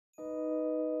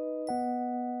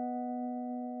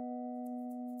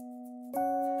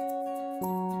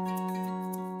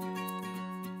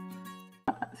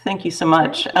Thank you so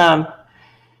much. I'm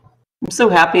so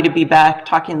happy to be back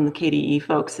talking to the KDE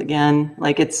folks again.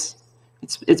 Like it's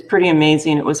pretty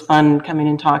amazing. It was fun coming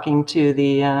and talking to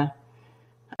the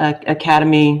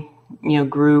Academy,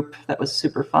 group. That was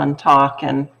super fun talk,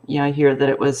 and I hear that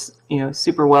it was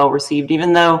super well received.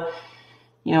 Even though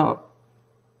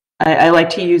I like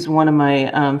to use one of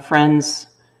my friends'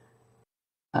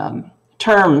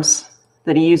 terms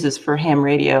that he uses for ham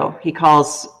radio. He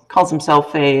calls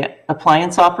himself a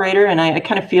appliance operator, and I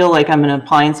kind of feel like I'm an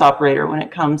appliance operator when it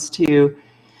comes to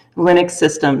Linux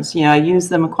systems. I use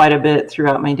them quite a bit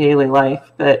throughout my daily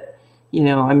life, but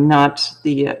I'm not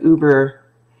the uber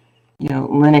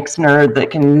Linux nerd that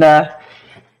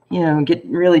can get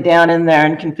really down in there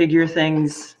and configure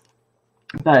things.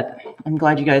 But I'm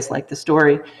glad you guys like the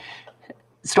stories.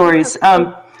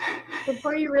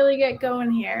 Before you really get going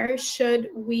here, should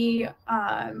we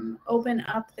open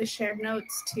up the shared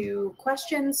notes to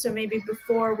questions? So maybe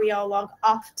before we all log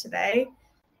off today,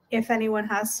 if anyone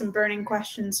has some burning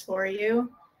questions for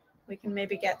you, we can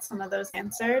maybe get some of those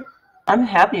answered. I'm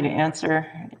happy to answer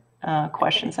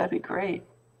questions. That'd be great.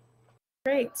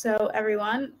 Great. So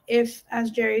everyone, if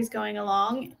as Jeri's going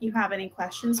along, you have any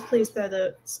questions, please throw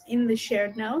those in the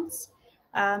shared notes.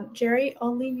 Jeri,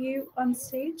 I'll leave you on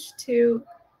stage to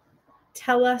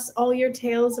tell us all your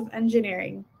tales of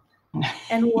engineering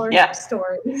and war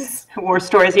stories. War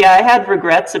stories. Yeah, I had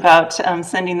regrets about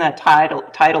sending that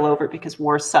title over because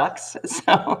war sucks.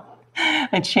 So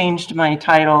I changed my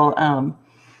title,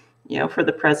 for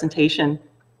the presentation.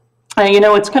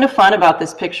 What's kind of fun about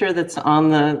this picture that's on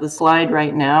the slide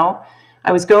right now,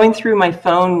 I was going through my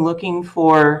phone looking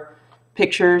for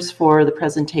pictures for the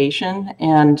presentation,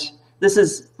 and this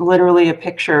is literally a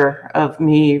picture of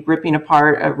me ripping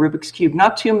apart a Rubik's Cube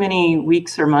not too many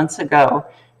weeks or months ago,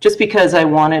 just because I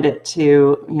wanted it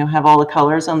to, have all the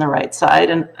colors on the right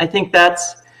side. And I think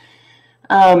that's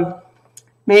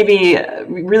maybe a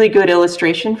really good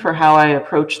illustration for how I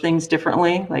approach things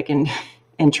differently,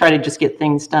 and try to just get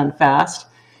things done fast.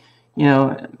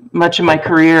 Much of my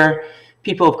career,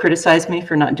 people have criticized me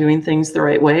for not doing things the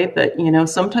right way, but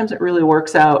sometimes it really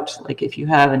works out. Like if you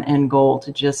have an end goal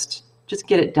to just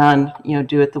get it done,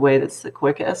 do it the way that's the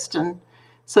quickest. And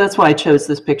so that's why I chose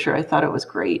this picture. I thought it was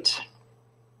great.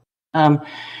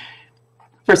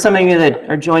 For some of you that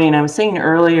are joining, I was saying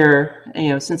earlier,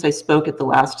 since I spoke at the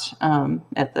last,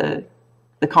 at the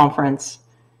conference,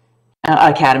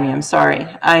 Academy, I'm sorry,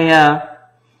 I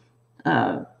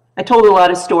told a lot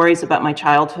of stories about my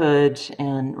childhood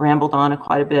and rambled on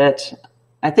quite a bit.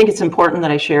 I think it's important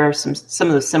that I share some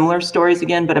of the similar stories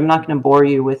again, but I'm not going to bore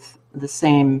you with the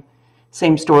same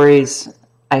stories,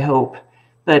 I hope.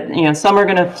 But some are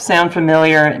going to sound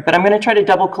familiar, but I'm going to try to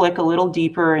double click a little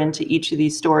deeper into each of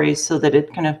these stories so that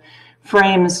it kind of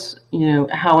frames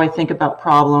how I think about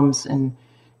problems, and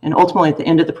ultimately at the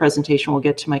end of the presentation we'll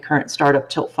get to my current startup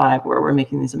Tilt 5, where we're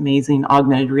making these amazing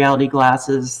augmented reality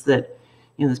glasses that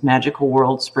this magical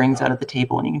world springs out of the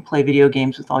table and you can play video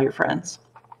games with all your friends.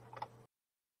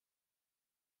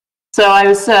 So I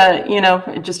was,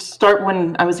 just start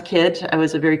when I was a kid. I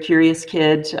was a very curious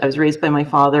kid. I was raised by my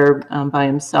father by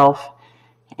himself.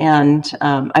 And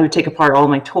I would take apart all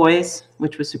my toys,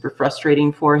 which was super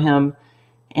frustrating for him.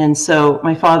 And so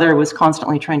my father was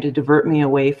constantly trying to divert me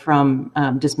away from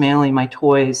dismantling my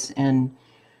toys and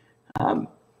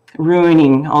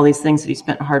ruining all these things that he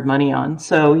spent hard money on.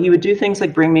 So he would do things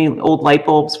like bring me old light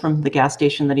bulbs from the gas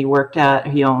station that he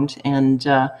owned, and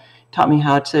taught me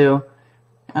how to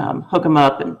hook them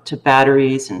up to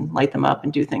batteries and light them up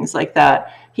and do things like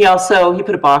that. He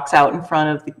put a box out in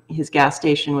front of his gas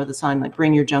station with a sign like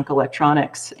 "Bring your junk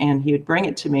electronics," and he would bring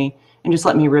it to me and just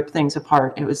let me rip things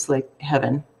apart. It was like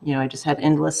heaven. I just had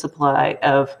endless supply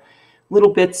of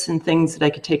little bits and things that I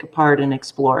could take apart and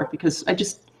explore, because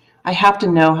I have to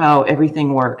know how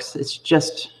everything works. It's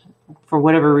just, for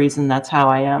whatever reason, that's how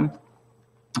I am.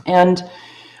 And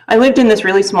I lived in this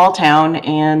really small town,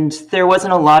 and there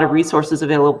wasn't a lot of resources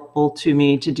available to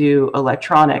me to do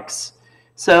electronics.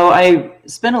 So I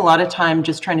spent a lot of time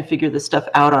just trying to figure this stuff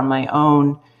out on my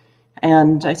own.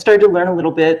 And I started to learn a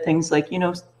little bit, things like,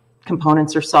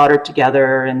 components are soldered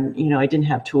together, and, I didn't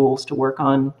have tools to work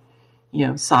on,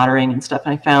 soldering and stuff.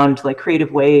 And I found like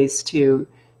creative ways to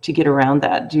get around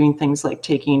that, doing things like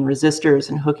taking resistors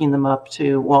and hooking them up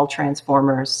to wall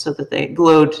transformers so that they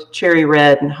glowed cherry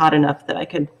red and hot enough that I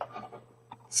could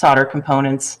solder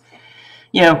components.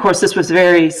 Of course, this was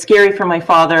very scary for my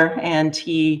father, and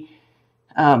he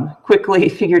quickly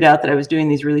figured out that I was doing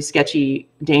these really sketchy,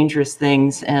 dangerous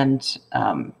things, and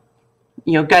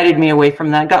guided me away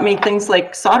from that, got me things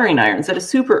like soldering irons at a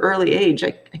super early age.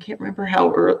 I can't remember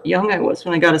how young I was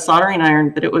when I got a soldering iron,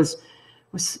 but it was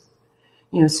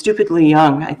stupidly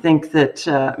young. I think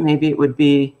that maybe it would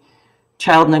be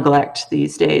child neglect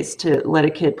these days to let a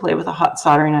kid play with a hot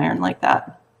soldering iron like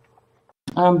that.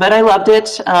 But I loved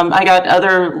it. I got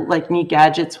other neat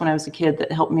gadgets when I was a kid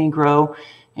that helped me grow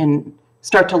and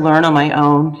start to learn on my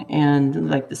own.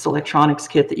 And this electronics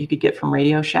kit that you could get from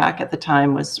Radio Shack at the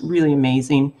time was really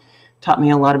amazing. Taught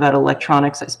me a lot about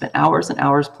electronics. I spent hours and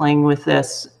hours playing with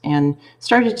this and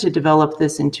started to develop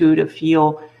this intuitive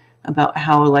feel about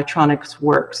how electronics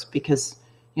works, because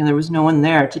there was no one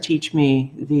there to teach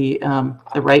me the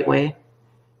right way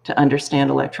to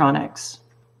understand electronics.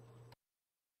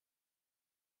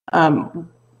 When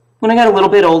I got a little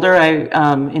bit older,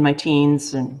 in my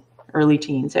teens and early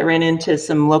teens, I ran into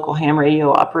some local ham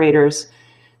radio operators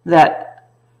that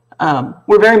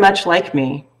were very much like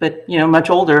me, but much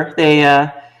older. They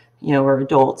were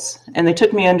adults, and they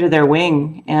took me under their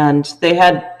wing, and they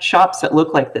had shops that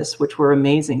looked like this, which were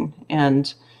amazing.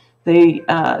 And they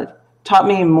taught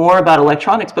me more about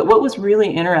electronics. But what was really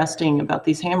interesting about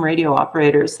these ham radio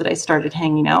operators that I started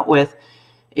hanging out with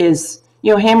is,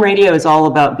 ham radio is all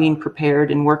about being prepared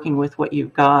and working with what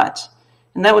you've got.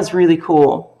 And that was really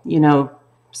cool.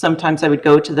 Sometimes I would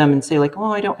go to them and say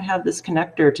oh, I don't have this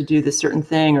connector to do this certain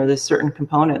thing or this certain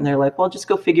component. And they're like, well, just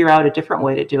go figure out a different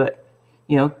way to do it.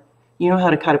 You know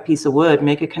how to cut a piece of wood,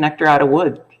 make a connector out of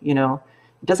wood. It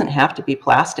doesn't have to be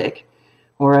plastic.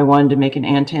 Or I wanted to make an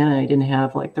antenna, I didn't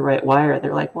have the right wire.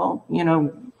 They're like, well,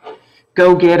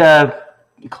 go get a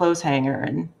clothes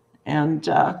hanger and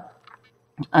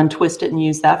untwist it and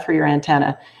use that for your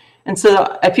antenna. And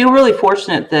so I feel really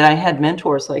fortunate that I had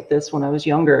mentors like this when I was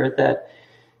younger that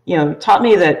taught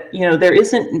me that there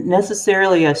isn't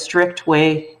necessarily a strict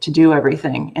way to do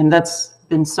everything, and that's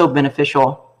been so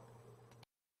beneficial.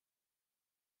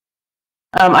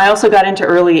 I also got into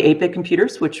early 8-bit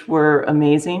computers, which were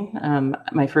amazing.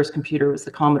 My first computer was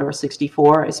the Commodore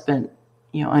 64. I spent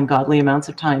ungodly amounts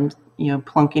of time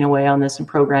plunking away on this and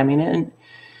programming it,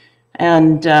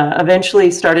 and eventually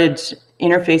started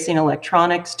interfacing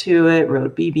electronics to it,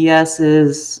 wrote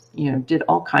BBSs, did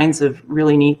all kinds of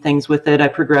really neat things with it. I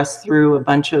progressed through a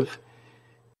bunch of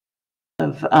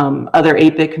other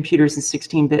 8-bit computers and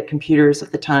 16-bit computers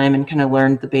at the time, and kind of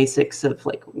learned the basics of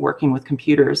working with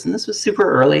computers. And this was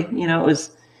super early, it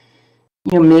was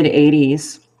mid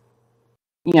 80s.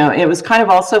 It was kind of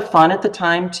also fun at the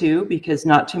time too, because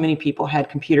not too many people had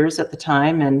computers at the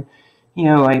time, and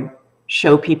I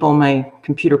show people my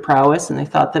computer prowess, and they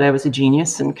thought that I was a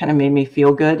genius, and kind of made me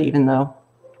feel good, even though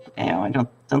I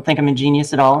don't think I'm a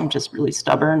genius at all. I'm just really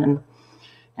stubborn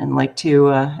and like to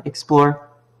explore.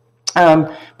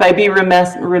 But I'd be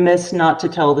remiss not to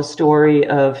tell the story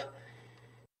of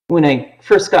when I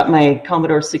first got my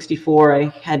Commodore 64. I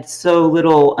had so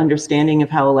little understanding of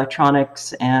how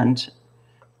electronics and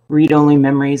read-only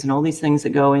memories and all these things that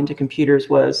go into computers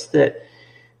was that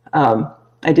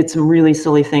I did some really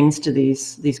silly things to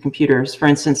these computers. For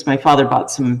instance, my father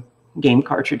bought some game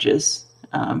cartridges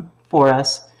for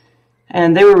us,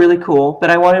 and they were really cool, but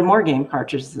I wanted more game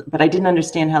cartridges, but I didn't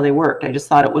understand how they worked. I just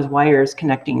thought it was wires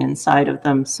connecting inside of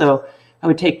them. So I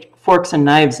would take forks and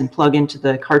knives and plug into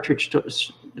the cartridge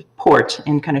port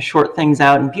and kind of short things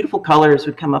out, and beautiful colors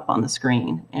would come up on the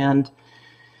screen. And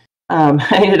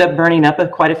I ended up burning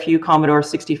up quite a few Commodore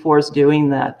 64s doing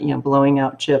that, blowing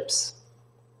out chips.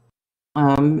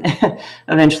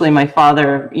 Eventually my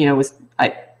father,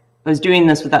 I was doing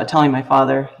this without telling my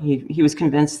father. He was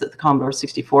convinced that the Commodore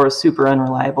 64 was super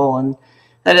unreliable, and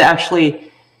that it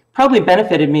actually probably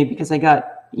benefited me because I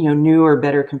got newer,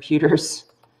 better computers.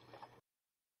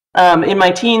 In my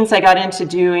teens, I got into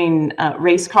doing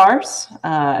race cars.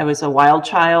 I was a wild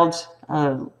child.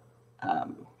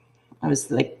 I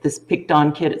was like this picked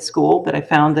on kid at school, but I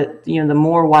found that the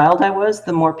more wild I was,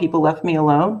 the more people left me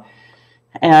alone.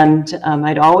 And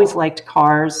I'd always liked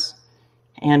cars,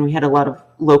 and we had a lot of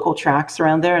local tracks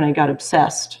around there, and I got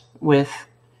obsessed with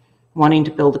wanting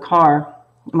to build a car.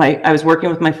 I was working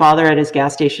with my father at his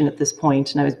gas station at this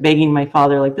point, and I was begging my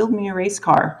father, build me a race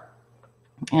car.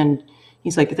 And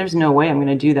he's like, there's no way I'm going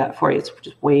to do that for you. It's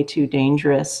just way too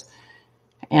dangerous.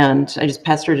 And I just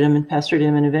pestered him,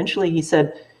 and eventually he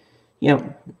said,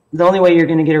 the only way you're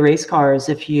going to get a race car is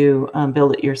if you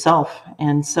build it yourself.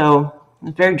 And so I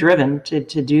was very driven to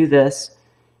do this.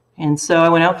 And so I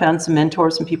went out, found some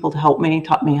mentors, some people to help me,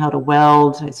 taught me how to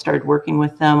weld. I started working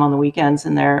with them on the weekends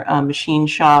in their machine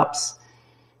shops,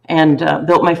 and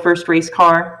built my first race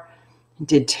car.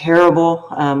 Did terrible.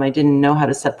 I didn't know how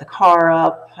to set the car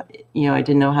up. I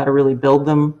didn't know how to really build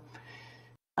them.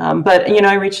 But,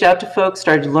 I reached out to folks,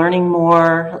 started learning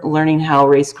more, learning how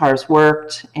race cars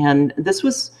worked. And this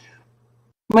was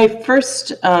my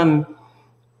first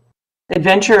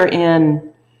adventure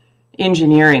in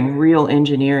engineering, real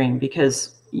engineering,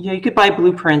 because you could buy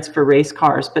blueprints for race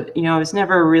cars, but I was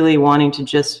never really wanting to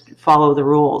just follow the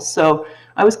rules. So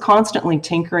I was constantly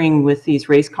tinkering with these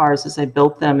race cars as I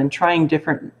built them and trying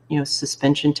different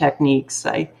suspension techniques.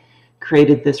 I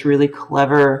created this really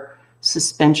clever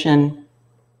suspension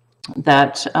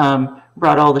that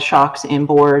brought all the shocks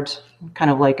inboard,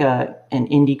 kind of like an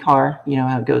Indy car,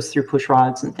 how it goes through push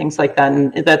rods and things like that,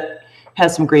 and that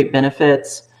has some great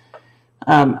benefits.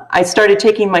 I started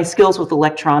taking my skills with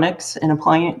electronics and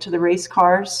applying it to the race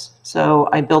cars. So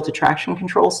I built a traction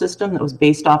control system that was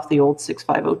based off the old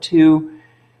 6502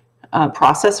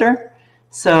 processor.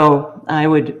 So I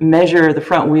would measure the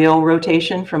front wheel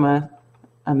rotation from a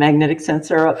magnetic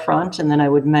sensor up front, and then I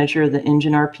would measure the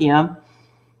engine RPM.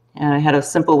 And I had a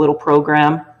simple little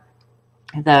program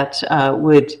that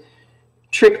would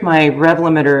trick my rev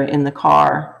limiter in the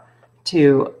car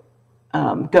to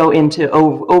go into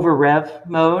over rev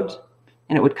mode,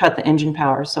 and it would cut the engine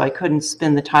power, so I couldn't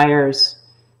spin the tires,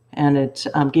 and it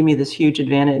gave me this huge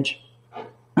advantage.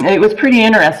 And it was pretty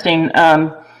interesting.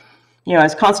 I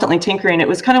was constantly tinkering. It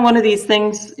was kind of one of these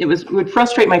things, it would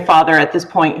frustrate my father at this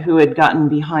point, who had gotten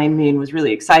behind me and was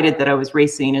really excited that I was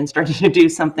racing and started to do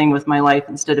something with my life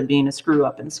instead of being a screw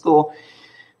up in school.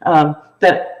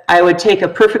 That I would take a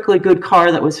perfectly good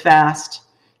car that was fast,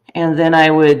 and then I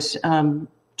would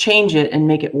change it and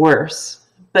make it worse.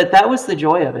 But that was the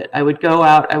joy of it. I would go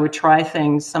out, I would try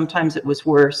things. Sometimes it was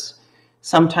worse.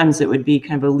 Sometimes it would be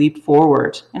kind of a leap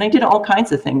forward. And I did all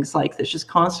kinds of things like this, just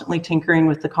constantly tinkering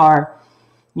with the car.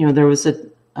 There was as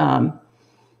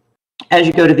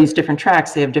you go to these different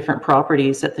tracks, they have different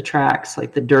properties at the tracks,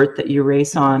 like the dirt that you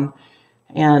race on.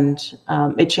 And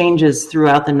it changes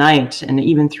throughout the night and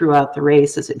even throughout the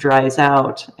race as it dries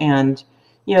out. And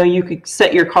you could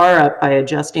set your car up by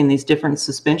adjusting these different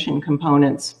suspension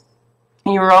components.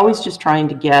 And you were always just trying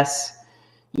to guess,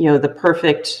 the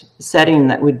perfect setting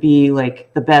that would be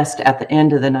like the best at the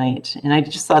end of the night. And I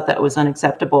just thought that was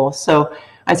unacceptable. So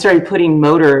I started putting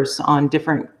motors on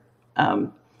different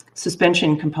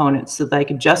suspension components so that I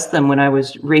could adjust them when I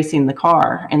was racing the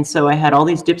car. And so I had all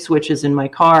these dip switches in my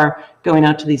car going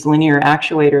out to these linear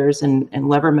actuators and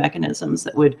lever mechanisms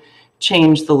that would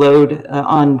change the load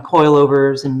on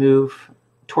coilovers and move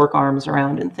torque arms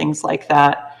around and things like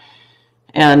that.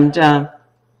 And a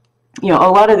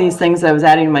lot of these things I was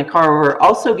adding to my car were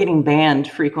also getting banned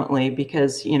frequently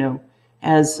because,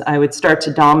 as I would start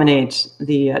to dominate,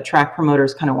 the track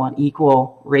promoters kind of want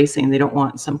equal racing. They don't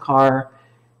want some car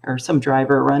or some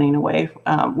driver running away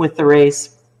with the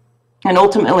race. And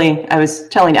ultimately, I was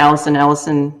telling Allison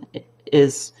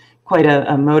is quite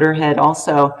a motorhead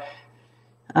also.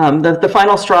 The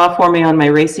final straw for me on my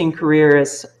racing career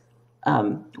is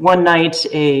one night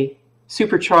a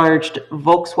supercharged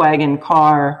Volkswagen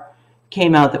car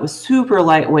came out that was super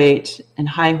lightweight and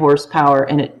high horsepower,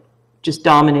 and it just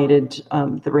dominated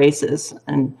the races.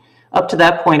 And up to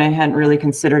that point, I hadn't really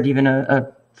considered even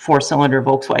a four-cylinder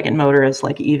Volkswagen motor as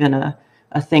like even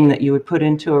a thing that you would put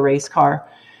into a race car.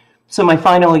 So my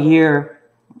final year,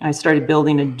 I started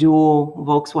building a dual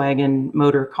Volkswagen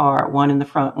motor car, one in the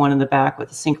front, one in the back,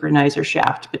 with a synchronizer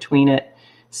shaft between it,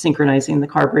 synchronizing the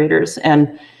carburetors.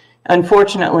 And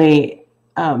unfortunately,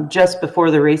 just before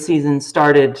the race season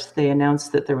started, they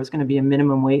announced that there was going to be a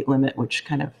minimum weight limit, which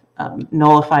kind of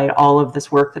nullified all of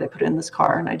this work that I put in this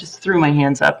car. And I just threw my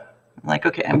hands up. I'm like,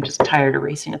 okay, I'm just tired of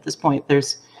racing at this point.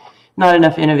 There's not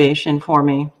enough innovation for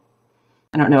me.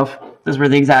 I don't know if those were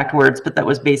the exact words, but that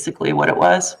was basically what it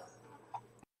was.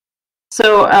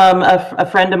 So a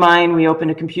friend of mine, we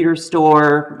opened a computer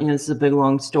store. This is a big,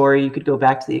 long story. You could go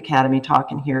back to the Academy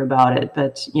talk and hear about it.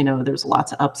 But, there's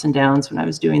lots of ups and downs when I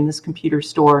was doing this computer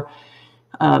store.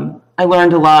 I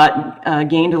learned a lot,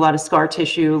 gained a lot of scar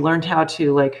tissue, learned how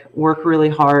to work really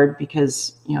hard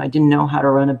because, I didn't know how to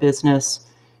run a business.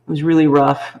 It was really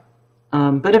rough.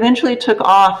 But eventually it took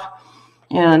off,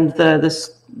 and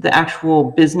the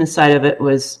actual business side of it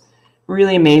was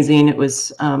really amazing. It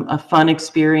was a fun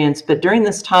experience. But during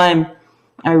this time,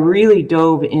 I really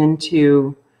dove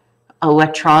into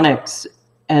electronics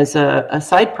as a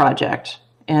side project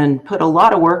and put a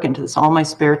lot of work into this. All my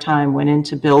spare time went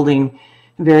into building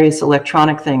various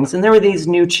electronic things. And there were these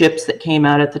new chips that came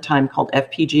out at the time called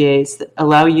FPGAs that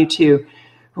allow you to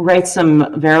write some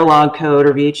Verilog code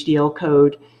or VHDL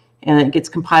code, and it gets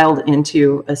compiled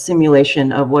into a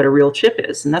simulation of what a real chip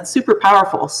is. And that's super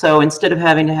powerful. So instead of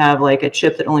having to have a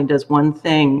chip that only does one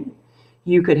thing,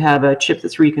 you could have a chip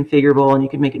that's reconfigurable and you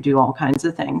could make it do all kinds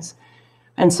of things.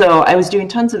 And so I was doing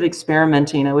tons of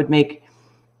experimenting. I would make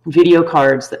video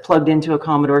cards that plugged into a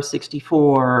Commodore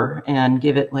 64 and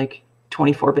give it like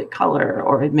 24-bit color,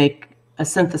 or I'd make a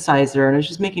synthesizer, and I was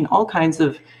just making all kinds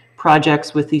of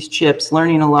projects with these chips,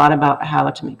 learning a lot about how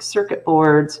to make circuit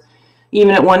boards.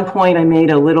 Even at one point, I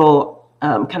made a little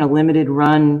kind of limited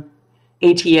run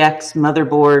ATX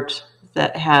motherboard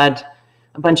that had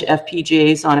a bunch of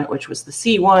FPGAs on it, which was the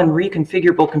C1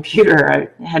 reconfigurable computer.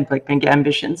 I had like big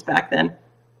ambitions back then.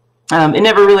 It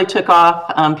never really took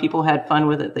off. People had fun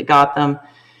with it that got them,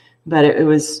 but it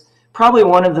was probably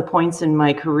one of the points in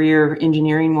my career,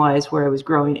 engineering-wise, where I was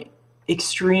growing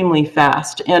extremely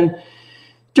fast. And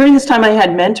during this time, I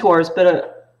had mentors,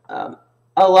 but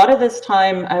a lot of this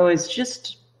time, I was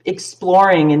just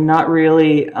exploring and not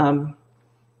really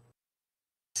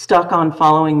stuck on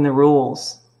following the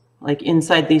rules. Like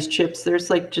inside these chips,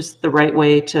 there's like just the right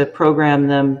way to program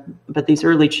them. But these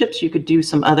early chips, you could do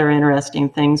some other interesting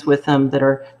things with them that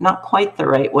are not quite the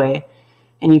right way.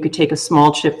 And you could take a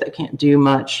small chip that can't do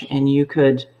much, and you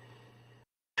could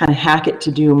kind of hack it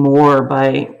to do more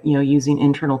by, you know, using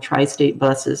internal tri-state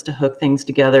buses to hook things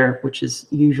together, which is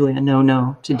usually a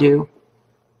no-no to do.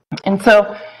 And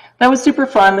so that was super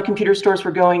fun. The computer stores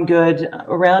were going good.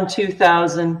 Around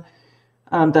 2000,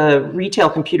 the retail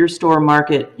computer store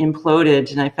market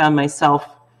imploded, and I found myself,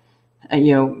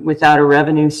 you know, without a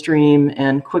revenue stream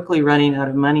and quickly running out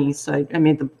of money. So I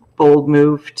made the bold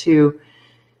move to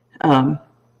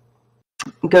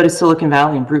go to Silicon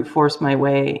Valley and brute force my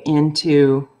way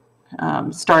into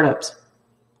startups.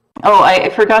 Oh, I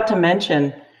forgot to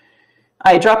mention,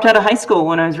 I dropped out of high school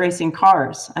when I was racing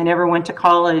cars. I never went to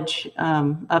college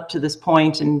up to this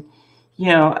point, and you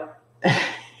know,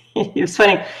 it was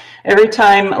funny. Every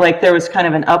time, like, there was kind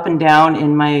of an up and down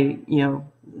in my, you know,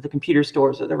 the computer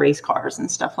stores or the race cars and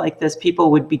stuff like this, people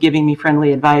would be giving me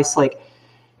friendly advice, like,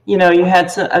 you know, you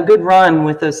had a good run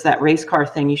with that race car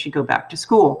thing, you should go back to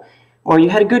school. Or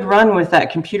you had a good run with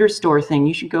that computer store thing,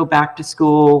 you should go back to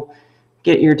school,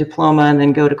 get your diploma, and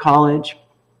then go to college.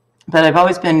 But I've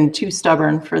always been too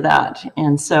stubborn for that.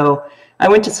 And so I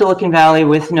went to Silicon Valley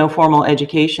with no formal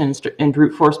education and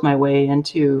brute forced my way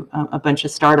into a bunch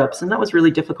of startups. And that was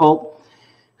really difficult.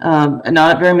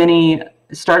 Not very many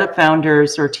startup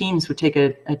founders or teams would take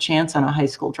a chance on a high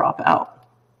school dropout.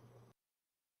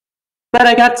 But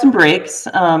I got some breaks.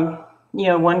 You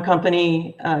know, one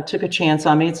company took a chance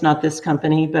on me. It's not this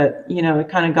company, but, you know, it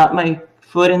kind of got my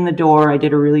foot in the door. I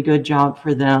did a really good job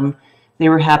for them. They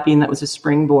were happy, and that was a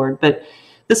springboard. But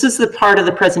this is the part of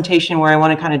the presentation where I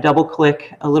want to kind of double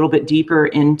click a little bit deeper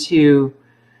into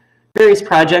various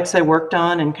projects I worked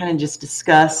on and kind of just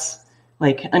discuss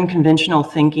like unconventional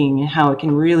thinking and how it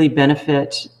can really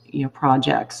benefit, you know,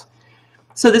 projects.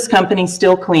 So this company,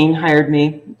 Still Clean, hired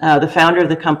me. The founder of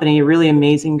the company, a really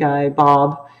amazing guy,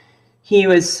 Bob, he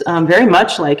was very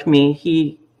much like me.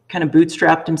 He kind of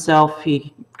bootstrapped himself.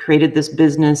 He created this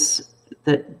business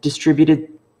that distributed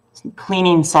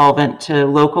cleaning solvent to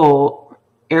local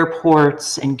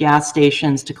airports and gas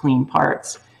stations to clean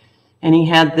parts. And he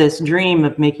had this dream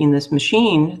of making this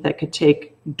machine that could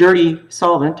take dirty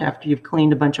solvent after you've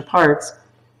cleaned a bunch of parts,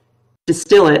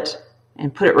 distill it,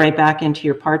 and put it right back into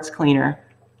your parts cleaner.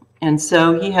 And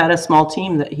so he had a small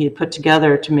team that he had put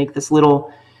together to make this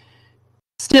little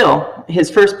still. His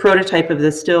first prototype of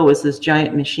this still was this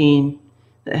giant machine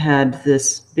that had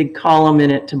this big column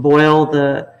in it to boil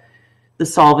the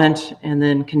solvent and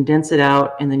then condense it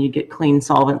out, and then you get clean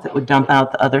solvent that would dump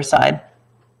out the other side.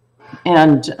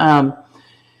 And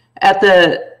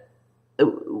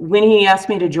when he asked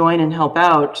me to join and help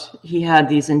out, he had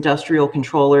these industrial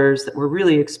controllers that were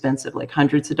really expensive, like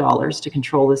hundreds of dollars to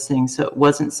control this thing. So it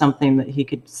wasn't something that he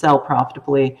could sell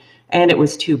profitably, and it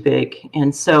was too big.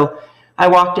 And so I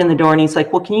walked in the door and he's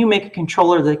like, well, can you make a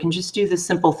controller that can just do this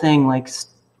simple thing, like,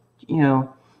 you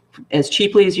know, as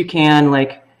cheaply as you can,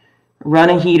 like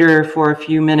run a heater for a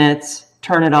few minutes,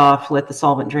 turn it off, let the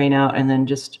solvent drain out, and then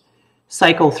just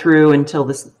cycle through until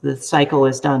the cycle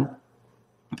is done.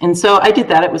 And so I did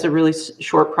that. It was a really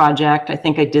short project. I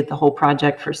think I did the whole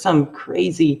project for some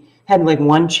crazy, had like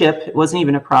one chip. It wasn't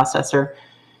even a processor.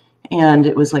 And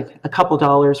it was like a couple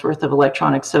dollars worth of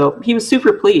electronics. So he was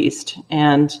super pleased.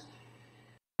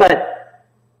 But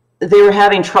they were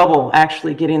having trouble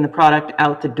actually getting the product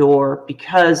out the door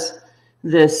because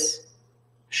this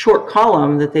short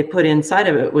column that they put inside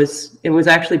of it was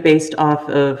actually based off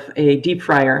of a deep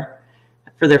fryer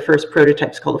for their first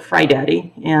prototypes called a Fry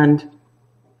Daddy. And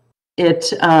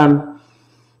it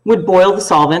would boil the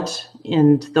solvent,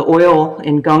 and the oil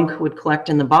and gunk would collect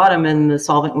in the bottom, and the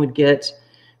solvent would get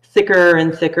thicker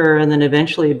and thicker, and then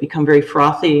eventually it'd become very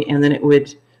frothy, and then it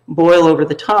would boil over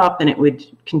the top and it would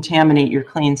contaminate your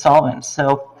clean solvent.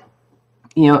 So,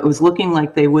 you know, it was looking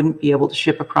like they wouldn't be able to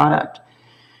ship a product.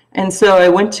 And so I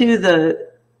went to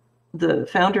the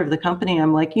founder of the company.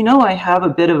 I'm like, you know, I have a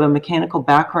bit of a mechanical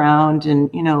background, and,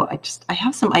 you know, I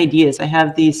have some ideas. I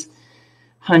have these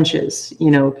hunches, you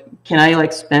know, can I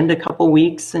like spend a couple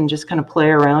weeks and just kind of play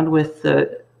around with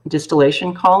the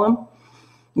distillation column?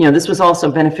 You know, this was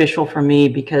also beneficial for me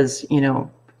because, you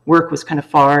know, work was kind of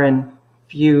far and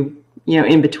few, you know,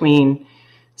 in between.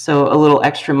 So a little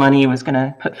extra money was going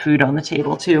to put food on the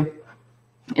table too.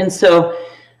 And so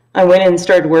I went in and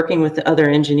started working with the other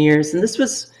engineers. And this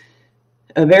was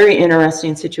a very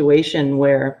interesting situation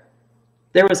where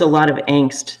there was a lot of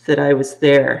angst that I was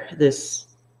there, this,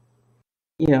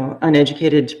 you know,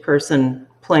 uneducated person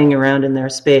playing around in their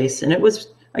space. And it was,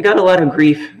 I got a lot of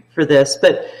grief for this,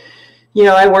 but, you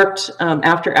know, I worked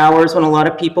after hours when a lot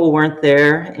of people weren't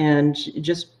there and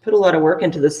just put a lot of work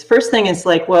into this. First thing is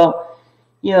like, well,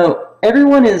 you know,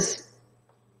 everyone is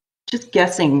just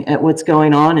guessing at what's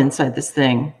going on inside this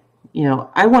thing. You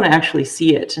know, I want to actually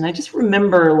see it. And I just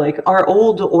remember like our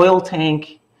old oil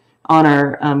tank on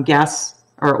our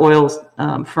our oil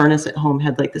furnace at home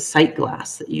had like the sight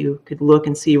glass that you could look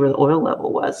and see where the oil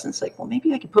level was. And it's like, well,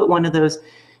 maybe I could put one of those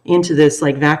into this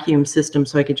like vacuum system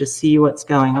so I could just see what's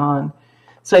going on.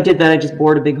 So I did that. I just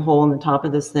bored a big hole in the top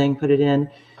of this thing, put it in.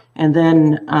 And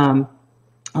then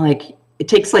like it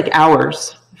takes like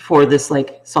hours for this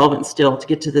like solvent still to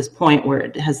get to this point where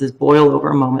it has this boil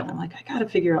over moment. I'm like, I got to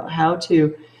figure out how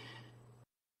to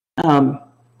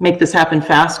make this happen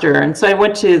faster. And so I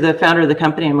went to the founder of the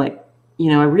company. I'm like, you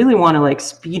know, I really want to like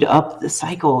speed up the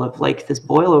cycle of like this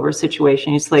boil over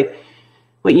situation. He's like,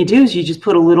 what you do is you just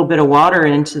put a little bit of water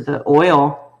into the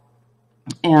oil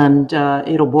and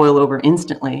it'll boil over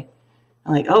instantly.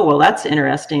 I'm like, oh, well, that's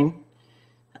interesting.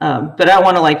 But I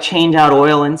want to like change out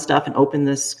oil and stuff and open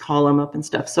this column up and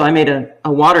stuff. So I made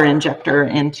a water injector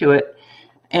into it,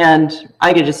 and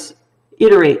I could just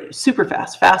iterate super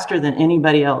fast, faster than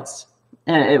anybody else.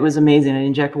 And it was amazing. I'd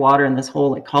inject water and this whole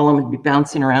like column would be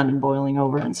bouncing around and boiling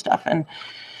over and stuff. And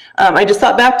I just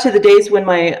thought back to the days when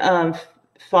my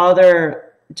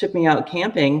father took me out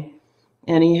camping,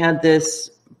 and he had this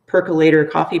percolator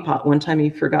coffee pot. One time he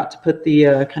forgot to put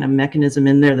the kind of mechanism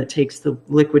in there that takes the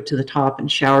liquid to the top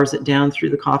and showers it down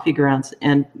through the coffee grounds.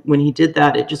 And when he did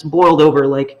that, it just boiled over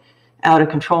like out of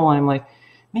control. I'm like,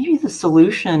 maybe the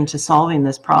solution to solving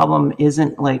this problem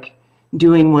isn't like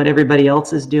doing what everybody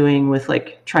else is doing with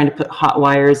like trying to put hot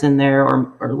wires in there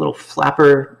or little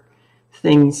flapper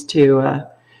things to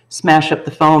smash up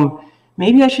the foam.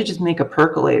 Maybe I should just make a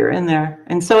percolator in there.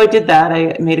 And so I did that.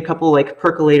 I made a couple like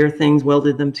percolator things,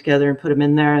 welded them together and put them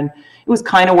in there. And it was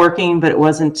kind of working, but it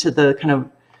wasn't to the kind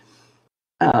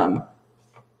of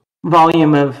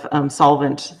volume of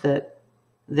solvent that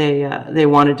they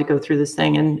wanted to go through this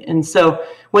thing. And so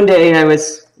one day I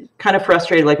was kind of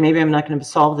frustrated, like maybe I'm not going to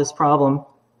solve this problem.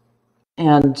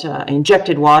 And I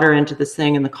injected water into this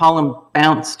thing and the column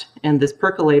bounced, and this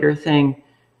percolator thing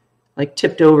like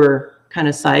tipped over kind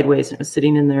of sideways, and it was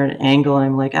sitting in there at an angle.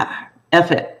 I'm like,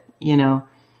 F it, you know,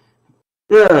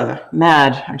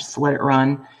 mad. I just let it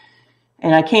run.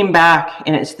 And I came back,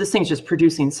 and this thing's just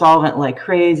producing solvent like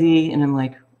crazy. And I'm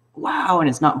like, wow, and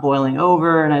it's not boiling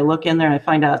over. And I look in there and I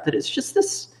find out that it's just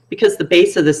this, because the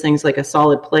base of this thing's like a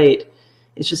solid plate.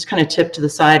 It's just kind of tipped to the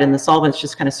side, and the solvent's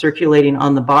just kind of circulating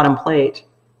on the bottom plate.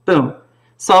 Boom,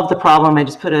 solved the problem. I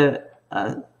just put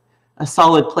a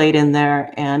solid plate in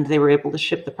there, and they were able to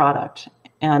ship the product.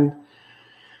 And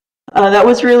that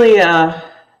was really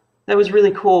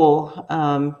cool.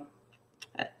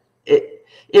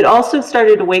 It also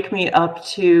started to wake me up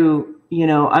to, you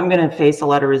know, I'm going to face a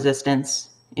lot of resistance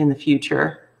in the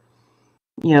future.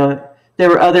 You know, there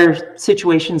were other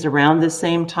situations around the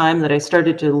same time that I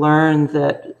started to learn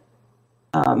that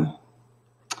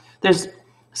there's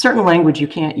certain language you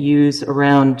can't use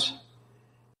around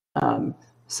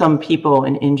some people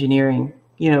in engineering.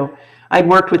 You know, I'd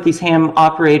worked with these ham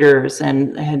operators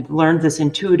and had learned this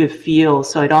intuitive feel.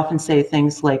 So I'd often say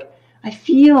things like, I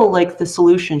feel like the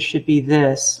solution should be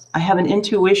this. I have an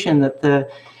intuition that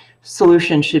the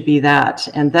solution should be that.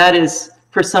 And that is,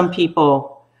 for some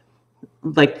people,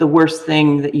 like the worst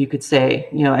thing that you could say.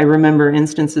 You know, I remember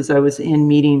instances I was in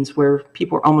meetings where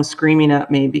people were almost screaming at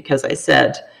me because I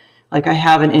said, like, I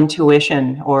have an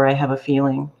intuition or I have a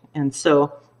feeling. And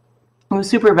so it was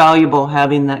super valuable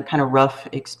having that kind of rough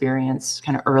experience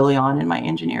kind of early on in my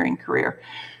engineering career.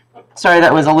 Sorry,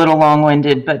 that was a little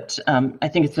long-winded, but I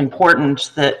think it's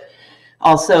important that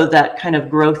also that kind of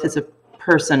growth as a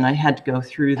person, I had to go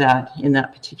through that in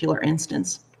that particular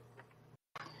instance.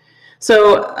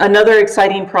 So another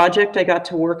exciting project I got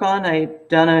to work on, I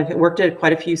worked at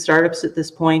quite a few startups at this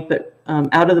point, but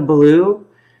out of the blue,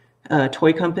 a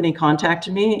toy company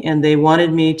contacted me, and they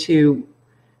wanted me to,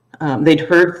 they'd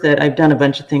heard that I've done a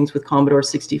bunch of things with Commodore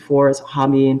 64 as a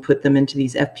hobby and put them into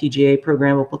these FPGA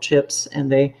programmable chips,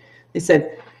 and they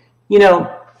said, you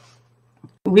know,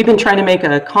 we've been trying to make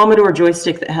a Commodore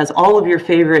joystick that has all of your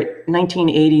favorite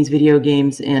 1980s video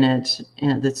games in it,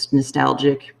 and that's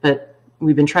nostalgic, but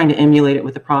we've been trying to emulate it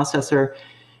with the processor,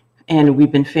 and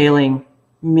we've been failing.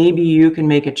 Maybe you can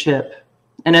make a chip.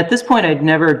 And at this point, I'd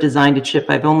never designed a chip.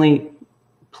 I've only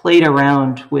played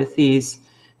around with these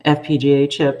FPGA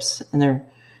chips, and they're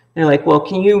like, well,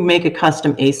 can you make a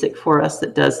custom ASIC for us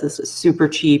that does this? It's super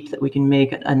cheap, that we can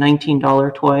make a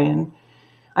 $19 toy. And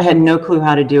I had no clue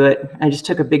how to do it. I just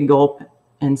took a big gulp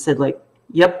and said, like,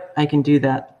 yep, I can do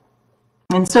that.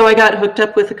 And so I got hooked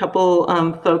up with a couple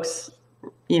folks,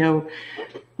 you know,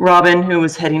 Robin, who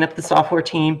was heading up the software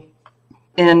team,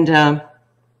 and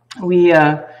we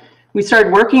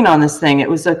started working on this thing. It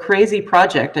was a crazy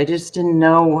project. I just didn't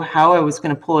know how I was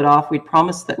going to pull it off. We'd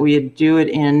promised that we'd do it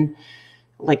in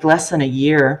like less than a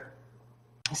year.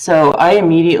 So I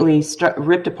immediately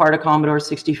ripped apart a Commodore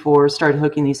 64, started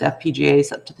hooking these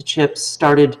FPGAs up to the chips,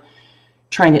 started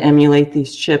trying to emulate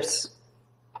these chips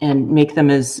and make them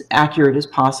as accurate as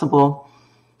possible.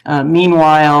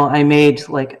 Meanwhile, I made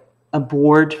like a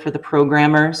board for the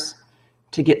programmers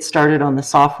to get started on the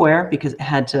software, because it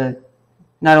had to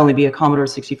not only be a Commodore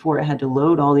 64, it had to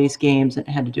load all these games, and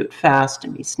it had to do it fast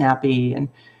and be snappy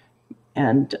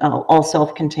and all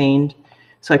self-contained.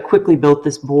 So I quickly built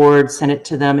this board, sent it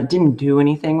to them. It didn't do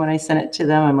anything when I sent it to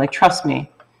them. I'm like, trust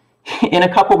me, in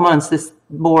a couple months, this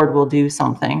board will do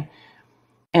something.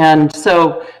 And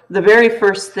so the very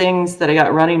first things that I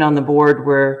got running on the board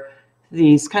were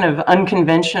these kind of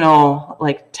unconventional,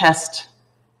 like, test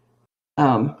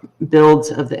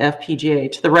builds of the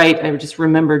FPGA. To the right, I just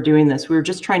remember doing this. We were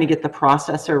just trying to get the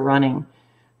processor running.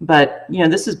 But, you know,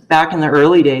 this is back in the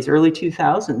early days, early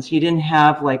 2000s. You didn't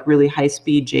have like really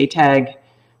high-speed JTAG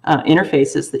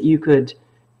interfaces that you could,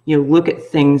 you know, look at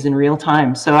things in real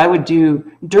time. So I would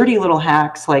do dirty little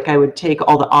hacks, like I would take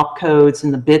all the opcodes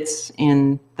and the bits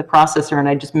in the processor, and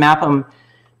I'd just map them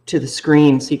to the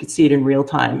screen so you could see it in real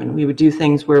time. And we would do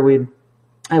things where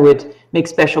I would make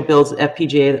special builds of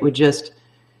FPGA that would just,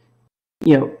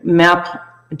 you know,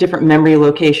 map different memory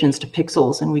locations to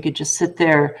pixels, and we could just sit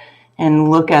there and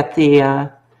look at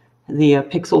the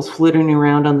pixels flitting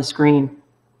around on the screen.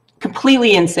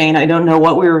 Completely insane. I don't know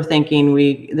what we were thinking.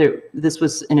 This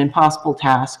was an impossible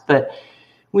task, but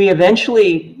we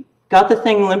eventually got the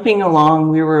thing limping along.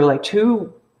 We were like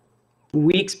 2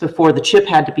 weeks before the chip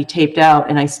had to be taped out,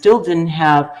 and I still didn't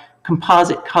have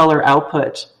composite color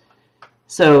output.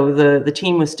 So the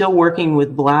team was still working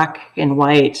with black and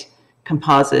white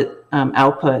composite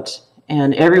output,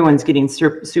 and everyone's getting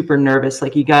super nervous.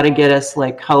 Like, you got to get us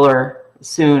like color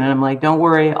soon. And I'm like, don't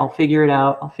worry, I'll figure it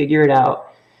out. I'll figure it out.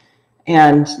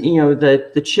 And, you know,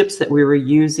 the chips that we were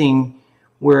using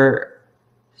were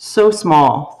so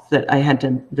small that I had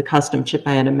to, the custom chip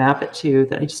I had to map it to,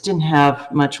 that I just didn't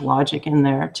have much logic in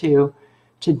there to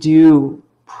do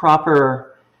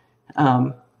proper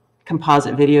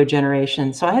composite video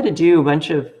generation. So I had to do a bunch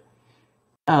of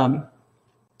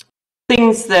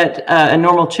things that a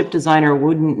normal chip designer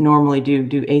wouldn't normally do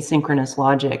asynchronous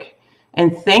logic.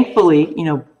 And thankfully, you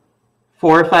know,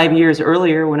 4 or 5 years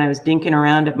earlier, when I was dinking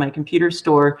around at my computer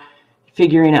store,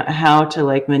 figuring out how to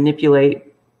like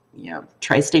manipulate, you know,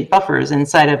 tri-state buffers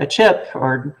inside of a chip,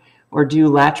 or do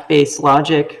latch-based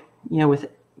logic, you know, with,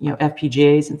 you know,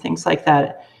 FPGAs and things like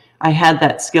that, I had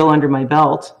that skill under my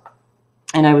belt,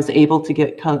 and I was able to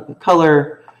get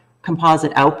color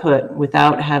composite output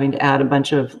without having to add a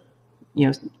bunch of,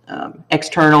 you know,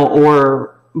 external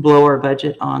or blow our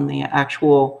budget on the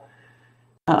actual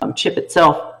chip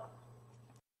itself.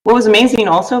 What was amazing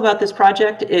also about this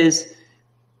project is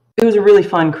it was a really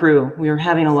fun crew. We were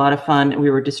having a lot of fun, and we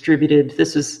were distributed.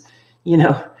 This was, you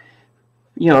know,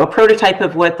 a prototype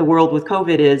of what the world with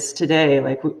COVID is today.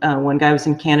 Like, one guy was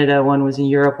in Canada, one was in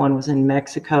Europe, one was in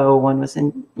Mexico, one was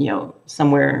in, you know,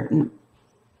 somewhere in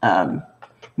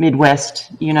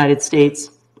Midwest United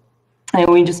States.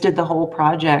 And we just did the whole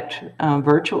project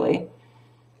virtually,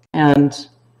 and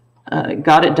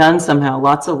got it done somehow.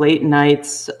 Lots of late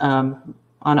nights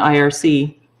on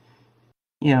IRC,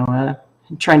 you know,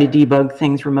 trying to debug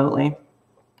things remotely.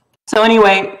 So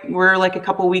anyway, we're like a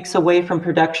couple weeks away from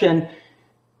production.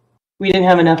 we didn't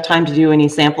have enough time to do any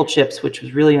sample chips, which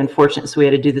was really unfortunate. So we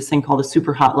had to do this thing called a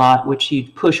super hot lot, which you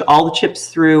push all the chips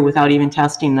through without even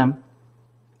testing them.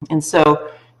 And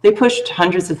so they pushed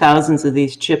hundreds of thousands of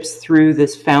these chips through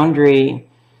this foundry,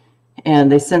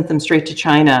 and they sent them straight to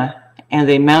China, and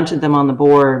they mounted them on the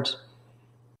board.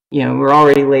 You know, we're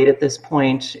already late at this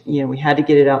point. You know, we had to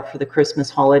get it out for the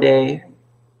Christmas holiday.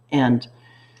 And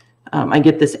I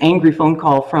get this angry phone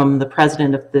call from the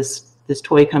president of this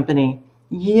toy company,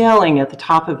 yelling at the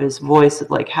top of his voice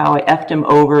at like how I effed him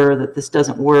over, that this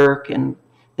doesn't work, and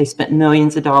they spent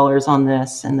millions of dollars on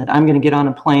this, and that I'm going to get on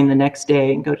a plane the next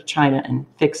day and go to China and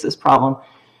fix this problem.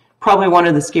 Probably one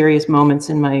of the scariest moments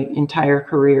in my entire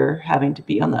career, having to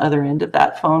be on the other end of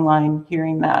that phone line,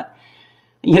 hearing that.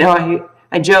 You know,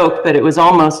 I joke, but it was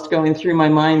almost going through my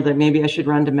mind that maybe I should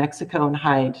run to Mexico and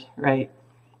hide, right?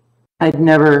 I'd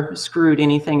never screwed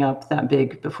anything up that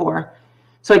big before.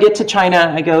 So I get to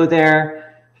China, I go there.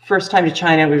 First time to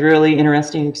China, it was a really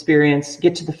interesting experience.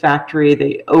 Get to the factory,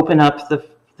 they open up the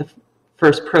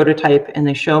first prototype and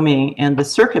they show me, and the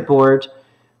circuit board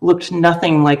looked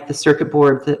nothing like the circuit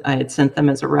board that I had sent them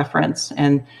as a reference.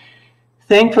 And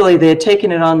thankfully they had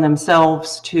taken it on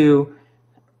themselves to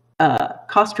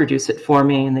cost reduce it for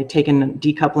me, and they'd taken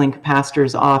decoupling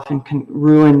capacitors off and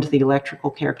ruined the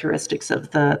electrical characteristics of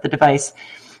the device.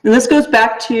 And this goes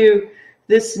back to,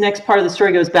 this next part of the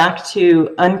story goes back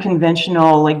to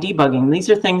unconventional like debugging. These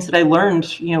are things that I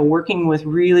learned, you know, working with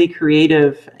really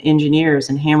creative engineers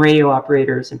and ham radio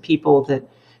operators and people that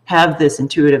have this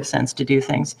intuitive sense to do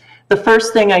things. The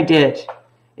first thing I did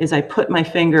is I put my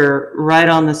finger right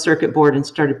on the circuit board and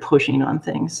started pushing on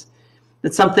things.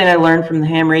 That's something I learned from the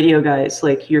ham radio guys.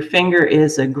 Like, your finger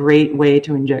is a great way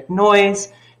to inject noise,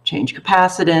 change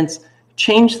capacitance,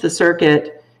 change the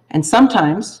circuit, and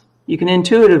sometimes you can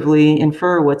intuitively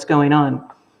infer what's going on.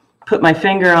 Put my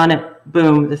finger on it,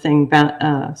 boom, the thing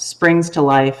springs to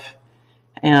life,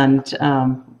 and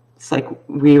it's like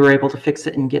we were able to fix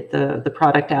it and get the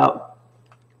product out.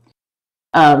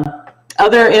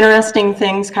 Other interesting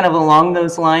things kind of along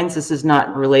those lines, this is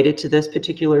not related to this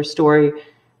particular story,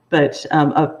 but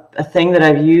a thing that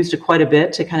I've used quite a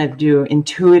bit to kind of do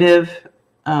intuitive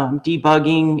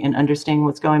debugging and understanding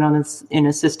what's going on in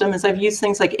a system is I've used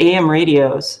things like AM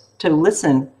radios to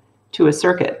listen to a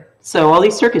circuit. So all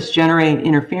these circuits generate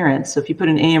interference. So if you put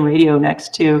an AM radio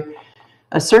next to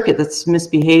a circuit that's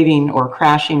misbehaving or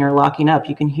crashing or locking up,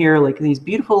 you can hear like these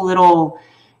beautiful little,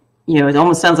 you know, it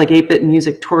almost sounds like 8-bit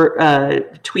music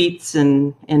tweets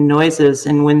and noises.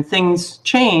 And when things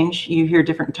change, you hear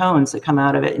different tones that come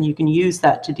out of it, and you can use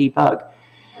that to debug.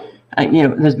 You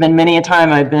know, there's been many a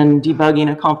time I've been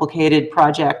debugging a complicated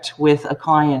project with a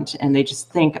client, and they just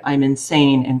think I'm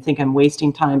insane and think I'm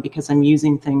wasting time because I'm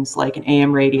using things like an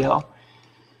AM radio.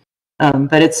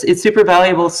 But it's super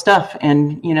valuable stuff,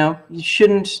 and you know, you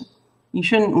shouldn't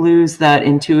lose that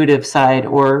intuitive side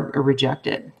or reject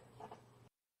it.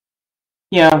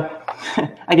 Yeah,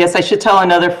 I guess I should tell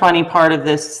another funny part of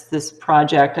this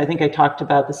project. I think I talked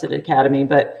about this at Academy,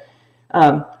 but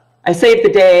I saved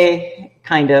the day,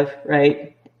 kind of,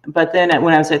 right? But then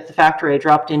when I was at the factory, I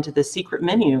dropped into the secret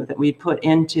menu that we'd put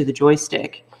into the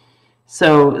joystick.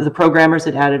 So the programmers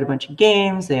had added a bunch of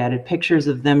games. They added pictures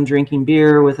of them drinking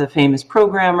beer with a famous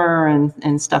programmer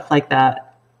and stuff like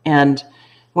that. And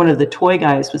one of the toy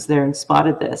guys was there and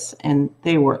spotted this, and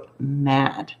they were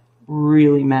mad,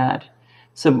 really mad.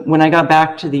 So when I got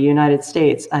back to the United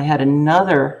States, I had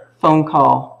another phone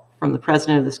call from the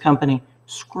president of this company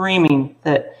screaming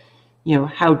that, you know,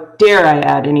 how dare I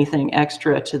add anything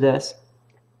extra to this?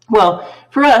 Well,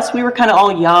 for us, we were kind of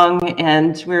all young,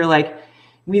 and we were like,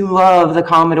 we love the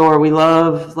Commodore. We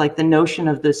love like the notion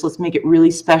of this. Let's make it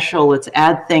really special. Let's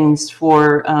add things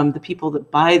for the people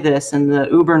that buy this and the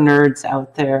uber nerds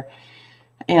out there.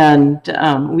 And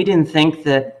we didn't think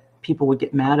that people would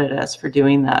get mad at us for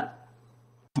doing that.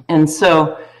 And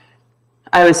so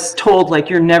I was told, like,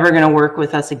 you're never going to work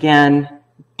with us again.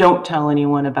 Don't tell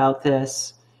anyone about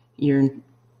this. They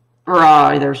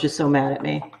were just so mad at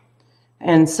me.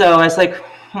 And so I was like,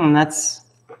 that's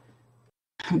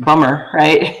a bummer,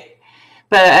 right?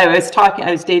 But I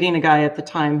was dating a guy at the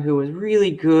time who was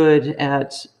really good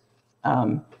at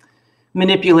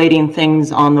manipulating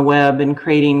things on the web and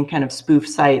creating kind of spoof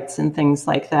sites and things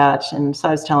like that. And so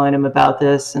I was telling him about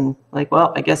this, and like,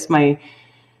 well, I guess my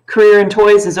career in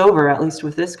toys is over, at least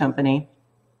with this company.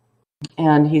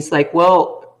 And he's like,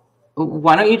 well,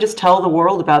 why don't you just tell the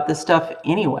world about this stuff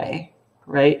anyway,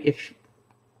 right? If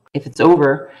it's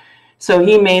over. So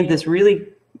he made this really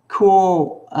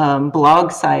cool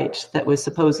blog site that was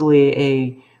supposedly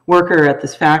a worker at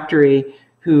this factory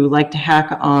who liked to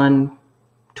hack on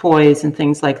toys and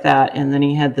things like that. And then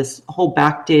he had this whole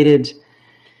backdated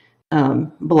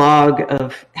blog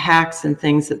of hacks and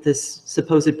things that this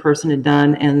supposed person had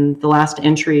done. And the last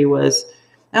entry was,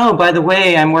 oh, by the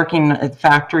way, I'm working at the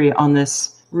factory on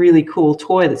this really cool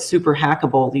toy that's super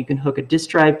hackable. You can hook a disk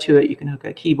drive to it, you can hook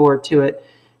a keyboard to it,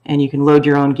 and you can load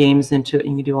your own games into it,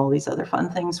 and you can do all these other fun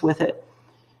things with it.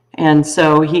 And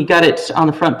so he got it on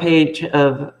the front page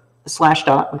of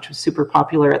Slashdot, which was super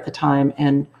popular at the time.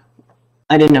 And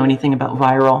I didn't know anything about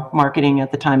viral marketing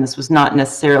at the time. This was not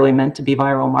necessarily meant to be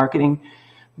viral marketing,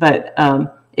 but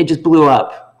it just blew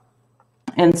up.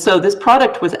 And so this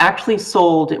product was actually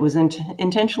sold. It was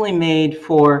intentionally made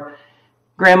for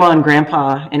grandma and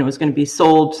grandpa, and it was going to be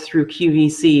sold through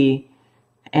QVC.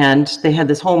 And they had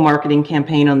this whole marketing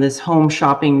campaign on this home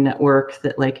shopping network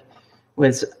that like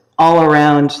was all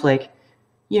around, like,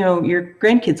 you know, your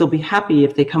grandkids will be happy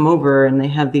if they come over and they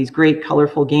have these great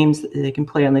colorful games that they can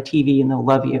play on the TV and they'll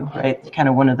love you, right? It's kind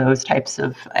of one of those types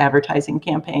of advertising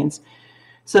campaigns.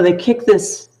 So they kick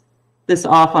this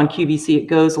off on QVC, it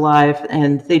goes live,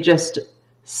 and they just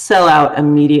sell out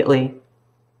immediately.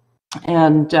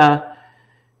 And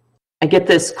I get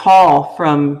this call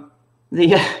from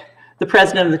the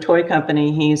president of the toy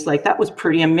company. He's like, that was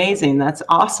pretty amazing. That's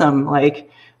awesome. Like,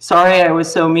 sorry I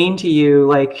was so mean to you.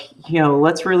 Like, you know,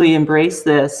 let's really embrace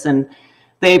this. And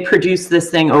they produced this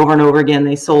thing over and over again.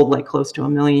 They sold like close to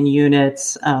 1 million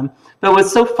units. But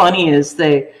what's so funny is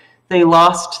they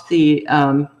lost the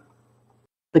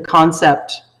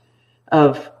concept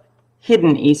of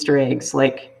hidden Easter eggs.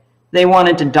 Like, they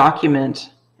wanted to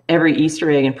document every Easter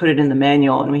egg and put it in the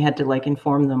manual, and we had to like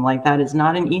inform them, like, that is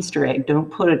not an Easter egg, don't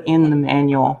put it in the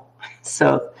manual.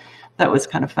 So that was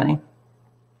kind of funny.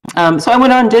 So I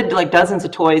went on and did like dozens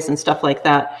of toys and stuff like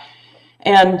that.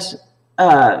 And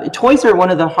toys are one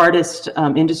of the hardest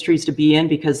industries to be in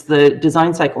because the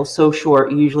design cycle is so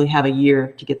short. You usually have a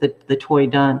year to get the toy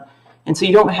done, and so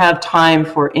you don't have time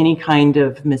for any kind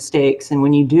of mistakes, and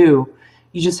when you do,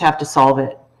 you just have to solve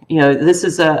it. You know, this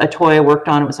is a toy I worked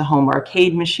on. It was a home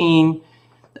arcade machine.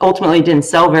 Ultimately, it didn't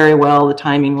sell very well. The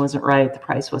timing wasn't right. The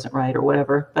price wasn't right or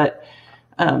whatever. But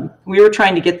we were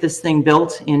trying to get this thing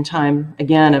built in time.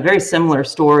 Again, a very similar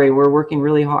story. We're working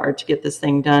really hard to get this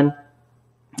thing done.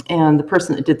 And the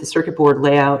person that did the circuit board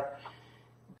layout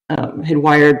had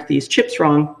wired these chips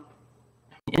wrong.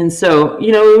 And so,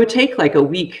 you know, it would take like a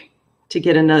week to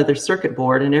get another circuit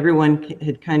board. And everyone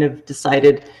had kind of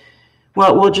decided,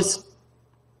 well, we'll just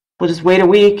wait a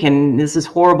week, and this is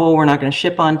horrible. We're not going to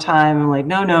ship on time. I'm like,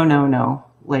 no.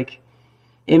 Like,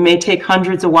 it may take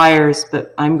hundreds of wires,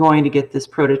 but I'm going to get this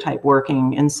prototype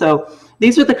working. And so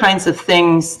these are the kinds of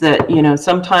things that, you know,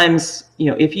 sometimes,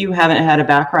 you know, if you haven't had a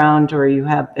background or you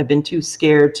have been too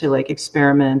scared to like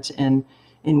experiment and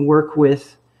work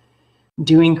with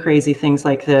doing crazy things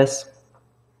like this,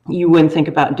 you wouldn't think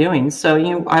about doing. So, you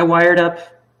know, I wired up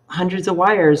hundreds of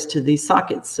wires to these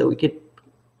sockets so we could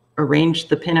arranged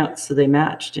the pinouts so they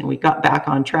matched, and we got back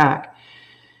on track.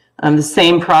 The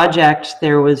same project,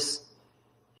 there was,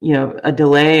 you know, a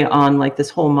delay on like this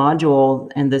whole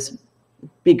module, and this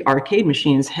big arcade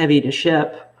machine is heavy to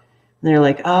ship. And they're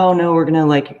like, oh no, we're gonna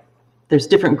like, there's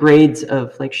different grades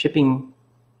of like shipping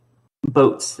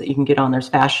boats that you can get on. There's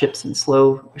fast ships and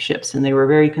slow ships, and they were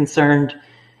very concerned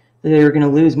that they were going to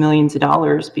lose millions of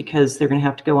dollars because they're going to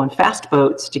have to go on fast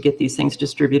boats to get these things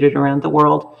distributed around the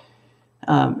world.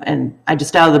 And I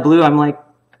just out of the blue, I'm like,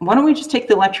 why don't we just take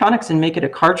the electronics and make it a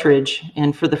cartridge?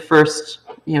 And for the first,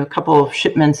 you know, couple of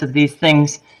shipments of these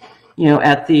things, you know,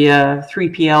 at the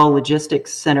 3PL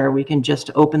logistics center, we can just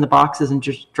open the boxes and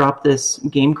just drop this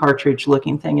game cartridge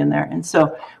looking thing in there. And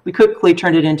so we quickly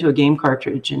turned it into a game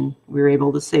cartridge, and we were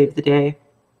able to save the day.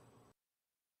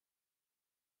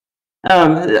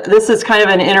 This is kind of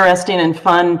an interesting and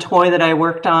fun toy that I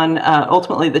worked on.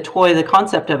 Ultimately, the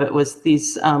concept of it was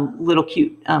these little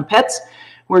cute pets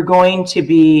were going to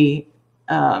be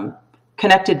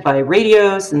connected by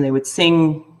radios, and they would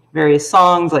sing various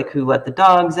songs like Who Let the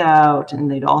Dogs Out, and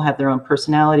they'd all have their own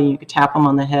personality. You could tap them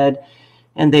on the head,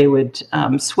 and they would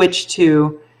switch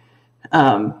to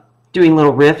doing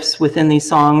little riffs within these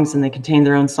songs, and they contained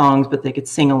their own songs, but they could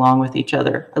sing along with each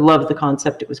other. I loved the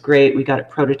concept. It was great. We got it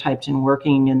prototyped and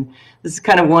working, and this is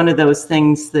kind of one of those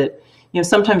things that, you know,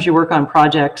 sometimes you work on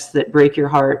projects that break your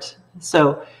heart.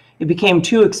 So it became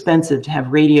too expensive to have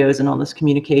radios and all this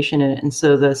communication in it, and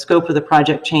so the scope of the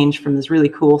project changed from this really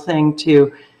cool thing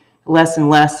to less and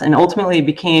less, and ultimately it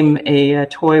became a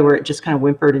toy where it just kind of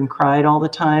whimpered and cried all the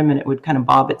time, and it would kind of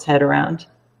bob its head around.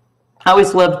 I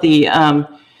always loved the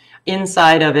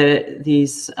inside of it,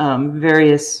 these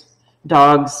various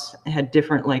dogs had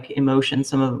different like emotions.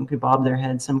 Some of them could bob their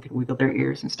heads, some could wiggle their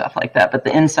ears and stuff like that. But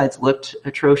the insides looked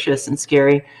atrocious and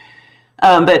scary.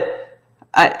 But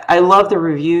I love the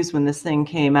reviews when this thing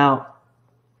came out.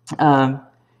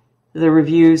 The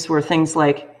reviews were things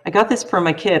like, I got this for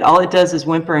my kid. All it does is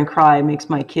whimper and cry. It makes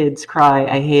my kids cry.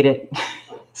 I hate it.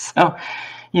 So,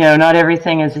 not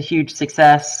everything is a huge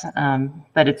success,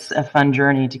 but it's a fun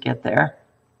journey to get there.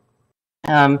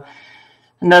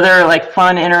 Another like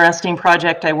fun, interesting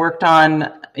project I worked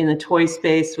on in the toy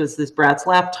space was this Bratz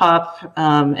laptop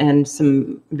and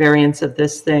some variants of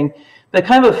this thing. But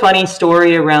kind of a funny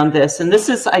story around this, and this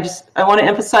is, I want to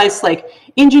emphasize, like,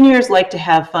 engineers like to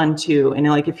have fun too, and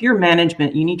like if you're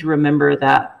management, you need to remember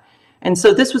that. And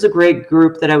so this was a great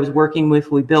group that I was working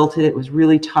with. We built it. It was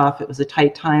really tough. It was a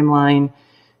tight timeline.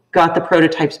 Got the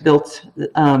prototypes built.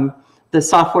 The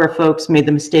software folks made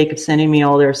the mistake of sending me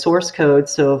all their source code,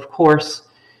 so of course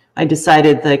I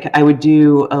decided like I would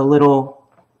do a little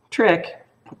trick,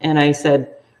 and I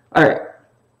said, all right,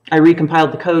 I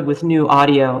recompiled the code with new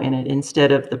audio in it.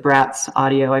 Instead of the Bratz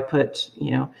audio, I put,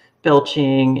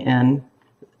 belching and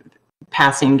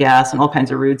passing gas and all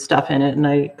kinds of rude stuff in it. And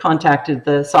I contacted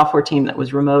the software team that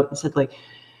was remote and said, like,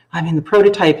 I mean, the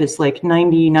prototype is like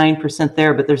 99%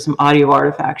 there, but there's some audio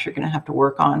artifacts you're going to have to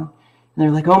work on. And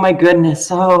they're like, oh my goodness,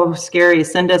 so scary.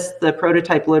 Send us the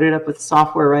prototype loaded up with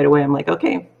software right away. I'm like,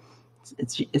 okay,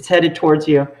 it's headed towards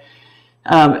you.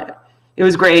 It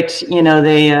was great.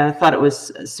 They thought it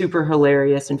was super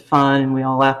hilarious and fun, and we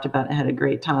all laughed about it, had a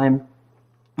great time.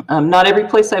 Not every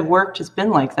place I've worked has been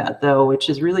like that, though, which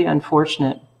is really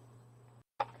unfortunate.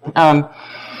 So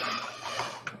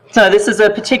this is a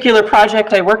particular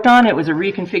project I worked on. It was a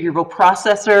reconfigurable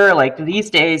processor. Like these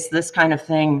days, this kind of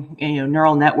thing,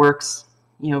 neural networks,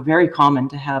 very common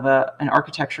to have an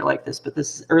architecture like this. But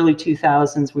this is early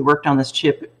 2000s. We worked on this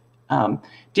chip.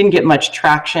 Didn't get much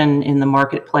traction in the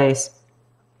marketplace.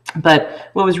 But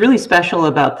what was really special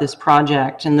about this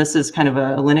project, and this is kind of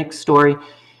a Linux story,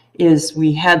 is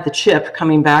we had the chip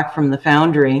coming back from the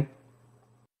foundry,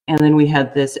 and then we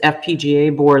had this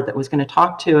FPGA board that was going to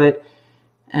talk to it,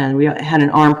 and we had an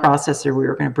ARM processor. We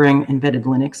were going to bring embedded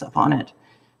Linux up on it.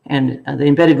 And the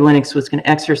embedded Linux was going to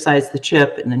exercise the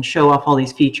chip and then show off all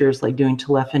these features like doing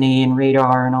telephony and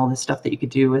radar and all this stuff that you could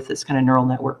do with this kind of neural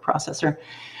network processor.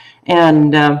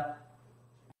 And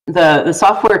the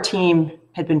software team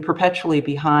had been perpetually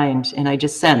behind, and I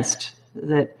just sensed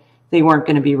that they weren't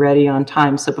going to be ready on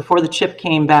time. So before the chip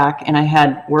came back, and I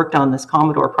had worked on this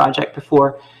Commodore project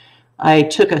before, I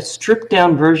took a stripped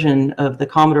down version of the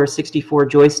Commodore 64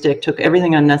 joystick, took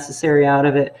everything unnecessary out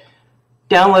of it,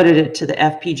 downloaded it to the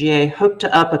FPGA, hooked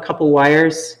up a couple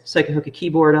wires so I could hook a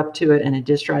keyboard up to it and a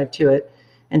disk drive to it,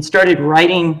 and started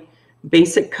writing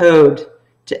basic code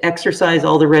to exercise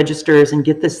all the registers and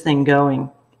get this thing going.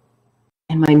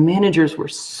 And my managers were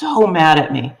so mad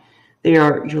at me.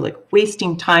 You're like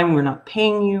wasting time. We're not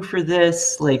paying you for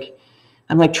this. Like,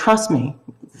 I'm like, trust me,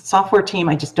 the software team,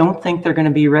 I just don't think they're going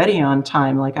to be ready on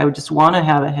time. Like, I would just want to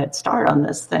have a head start on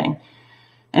this thing.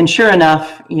 And sure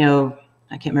enough,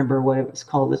 I can't remember what it was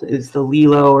called. It was the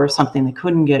Lilo or something. They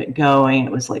couldn't get it going.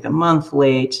 It was like a month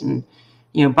late. And,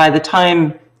 by the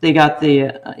time they got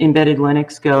the embedded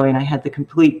Linux going, I had the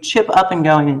complete chip up and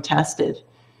going and tested.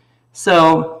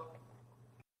 So,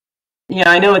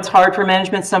 I know it's hard for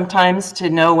management sometimes to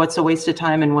know what's a waste of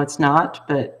time and what's not,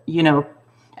 but,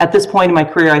 at this point in my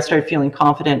career, I started feeling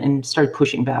confident and started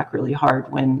pushing back really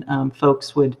hard when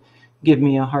folks would give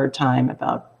me a hard time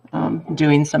about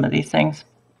doing some of these things.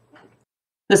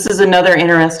 This is another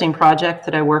interesting project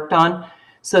that I worked on.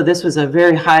 So this was a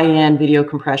very high-end video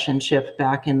compression chip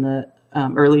back in the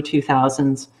early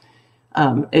 2000s.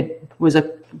 It was a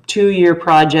 2-year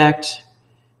project.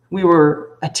 We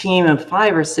were a team of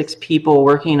 5 or 6 people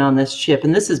working on this chip,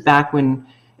 and this is back when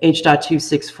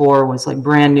H.264 was like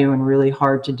brand new and really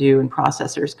hard to do, and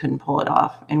processors couldn't pull it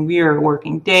off. And we were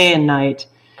working day and night.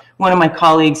 One of my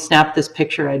colleagues snapped this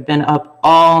picture. I'd been up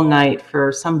all night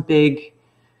for some big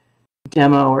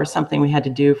demo or something we had to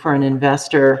do for an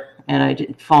investor, and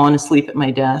I'd fallen asleep at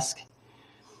my desk.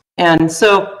 And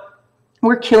so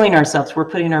we're killing ourselves. We're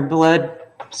putting our blood,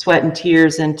 sweat, and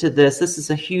tears into this. This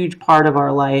is a huge part of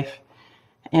our life.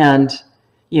 And,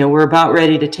 we're about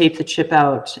ready to tape the chip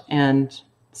out and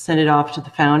send it off to the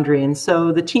foundry. And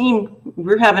so the team,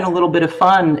 we're having a little bit of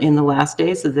fun in the last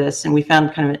days of this, and we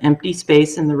found kind of an empty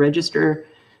space in the register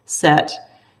set.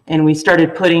 And we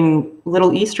started putting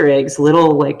little Easter eggs,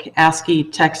 little like ASCII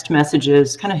text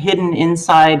messages kind of hidden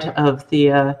inside of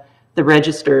the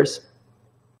registers.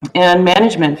 And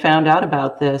management found out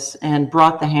about this and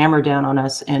brought the hammer down on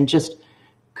us and just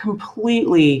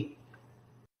completely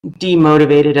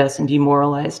demotivated us and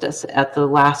demoralized us at the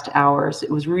last hours. It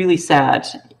was really sad.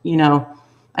 You know,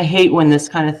 I hate when this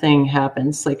kind of thing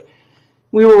happens. Like,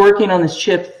 we were working on this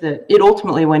chip that it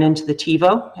ultimately went into the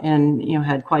TiVo and, you know,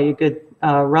 had quite a good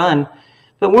run.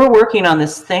 But we're working on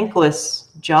this thankless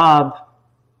job,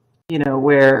 you know,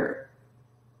 where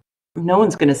no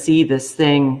one's going to see this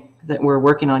thing that we're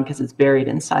working on because it's buried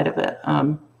inside of it,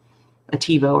 a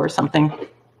TiVo or something.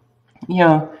 You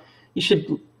know, you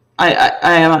should, I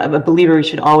am a believer we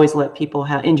should always let people,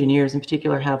 engineers in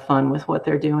particular, have fun with what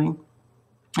they're doing.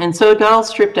 And so it got all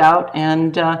stripped out,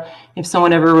 and if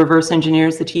someone ever reverse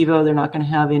engineers the TiVo, they're not going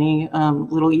to have any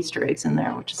little Easter eggs in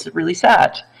there, which is really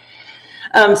sad.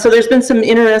 So there's been some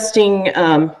interesting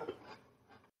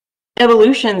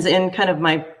evolutions in kind of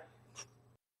my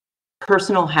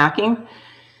personal hacking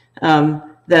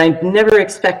that I never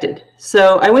expected.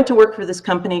 So I went to work for this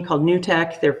company called New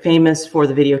Tech. They're famous for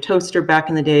the video toaster back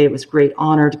in the day. It was a great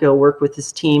honor to go work with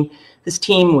this team. This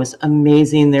team was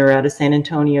amazing. They were out of San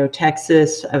Antonio,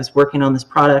 Texas. I was working on this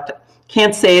product.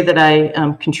 Can't say that I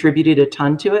contributed a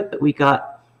ton to it, but we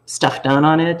got stuff done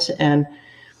on it and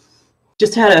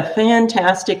just had a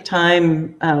fantastic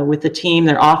time with the team.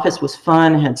 Their office was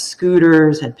fun, had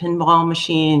scooters, had pinball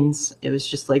machines. It was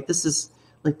just like, this is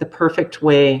like the perfect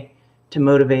way to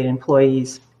motivate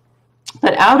employees.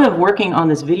 But out of working on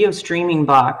this video streaming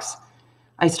box,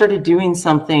 I started doing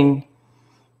something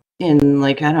in,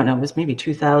 like, I don't know, it was maybe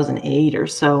 2008 or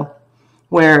so,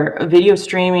 where video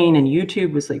streaming and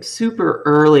YouTube was like super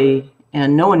early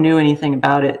and no one knew anything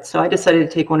about it. So I decided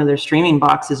to take one of their streaming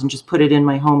boxes and just put it in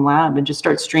my home lab and just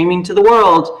start streaming to the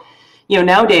world. You know,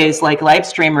 nowadays, like live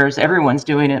streamers, everyone's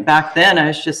doing it. Back then, I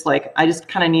was just like, I just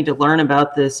kind of need to learn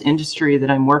about this industry that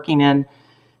I'm working in.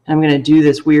 I'm going to do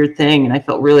this weird thing. And I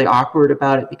felt really awkward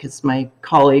about it because my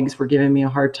colleagues were giving me a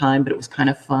hard time, but it was kind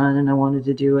of fun and I wanted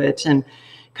to do it. And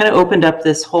kind of opened up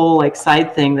this whole like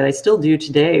side thing that I still do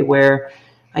today, where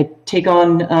I take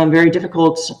on very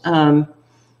difficult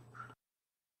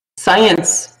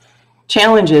science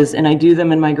challenges and I do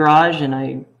them in my garage and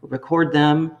I record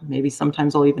them. Maybe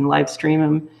sometimes I'll even live stream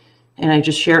them and I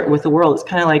just share it with the world. It's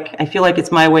kind of like, I feel like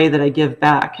it's my way that I give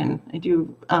back, and I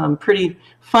do pretty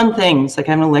fun things. Like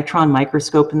I have an electron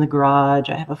microscope in the garage.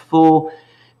 I have a full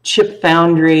chip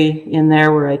foundry in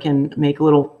there where I can make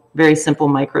little very simple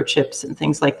microchips and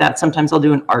things like that. Sometimes I'll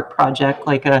do an art project,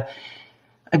 like a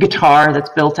guitar that's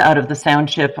built out of the sound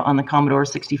chip on the Commodore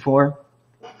 64.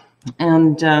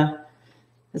 And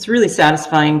it's really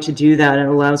satisfying to do that. It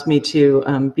allows me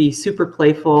to be super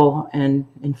playful and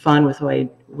fun with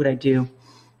what I do.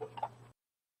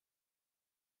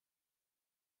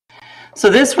 So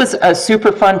this was a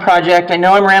super fun project. I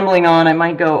know I'm rambling on. I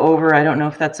might go over. I don't know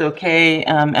if that's okay.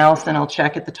 Allison, I'll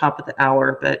check at the top of the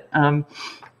hour, but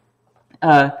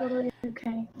Totally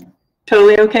okay.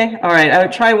 Totally okay? All right. I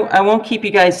would try. I won't keep you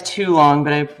guys too long,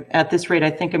 but at this rate, I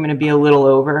think I'm going to be a little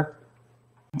over.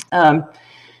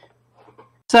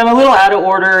 So I'm a little out of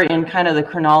order in kind of the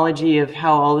chronology of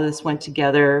how all of this went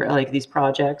together, like these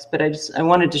projects, but I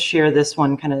wanted to share this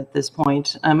one kind of at this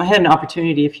point. I had an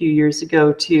opportunity a few years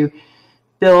ago to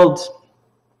build,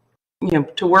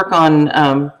 to work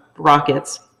on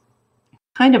rockets.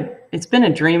 It's been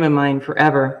a dream of mine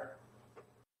forever.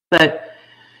 But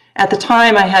at the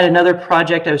time, I had another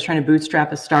project. I was trying to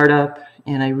bootstrap a startup,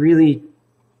 and I really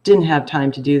didn't have time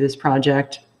to do this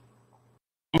project.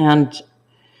 And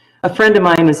a friend of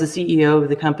mine was the CEO of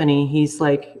the company. He's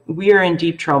like, we are in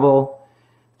deep trouble.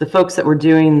 The folks that were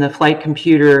doing the flight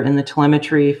computer and the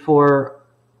telemetry for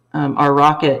our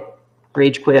rocket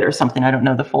rage quit or something. I don't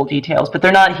know the full details, but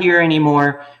they're not here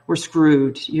anymore. We're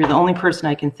screwed. You're the only person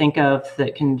I can think of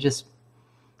that can just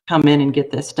come in and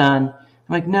get this done.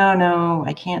 I'm like, no,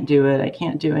 I can't do it. I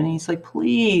can't do it. And he's like,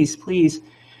 please.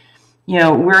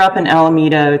 We're up in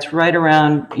Alameda. It's right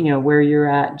around, where you're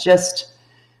at. Just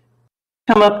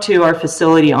come up to our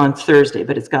facility on Thursday,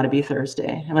 but it's got to be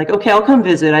Thursday. I'm like, okay, I'll come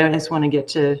visit. I just want to get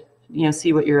to,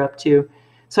 see what you're up to.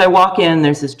 So I walk in,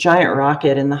 there's this giant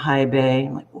rocket in the high bay.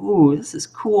 I'm like, ooh, this is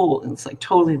cool. And it's like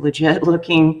totally legit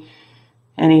looking.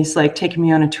 And he's like taking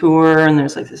me on a tour, and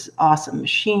there's like this awesome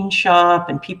machine shop,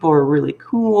 and people are really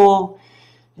cool.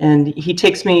 And he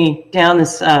takes me down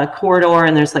this corridor,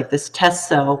 and there's like this test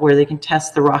cell where they can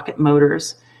test the rocket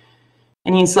motors.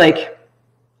 And he's like,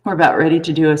 we're about ready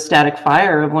to do a static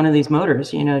fire of one of these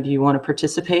motors. Do you want to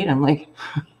participate? I'm like,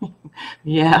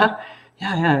 yeah.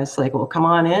 It's like, well, come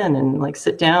on in and like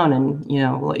sit down and,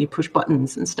 we'll let you push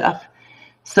buttons and stuff.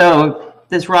 So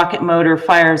this rocket motor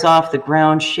fires off, the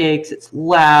ground shakes, it's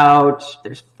loud,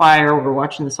 there's fire. We're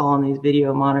watching this all on these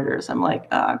video monitors. I'm like,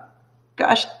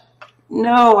 gosh,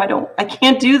 no, I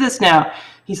can't do this now.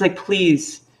 He's like,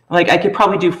 please, like, I could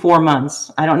probably do 4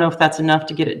 months. I don't know if that's enough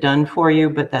to get it done for you,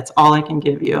 but that's all I can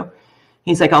give you.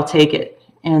 He's like, I'll take it.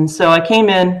 And so I came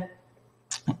in,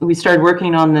 we started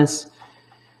working on this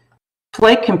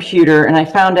flight computer, and I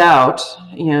found out,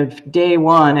 day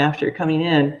one after coming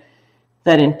in,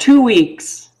 that in 2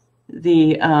 weeks,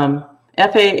 the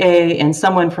FAA and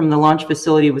someone from the launch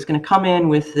facility was going to come in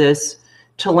with this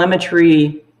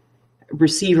telemetry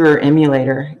receiver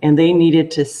emulator, and they needed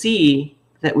to see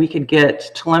that we could get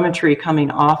telemetry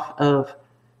coming off of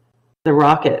the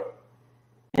rocket.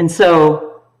 And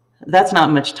so that's not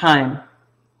much time.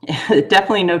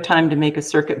 Definitely no time to make a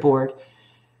circuit board.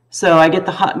 So I get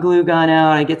the hot glue gun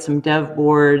out, I get some dev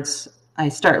boards, I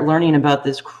start learning about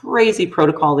this crazy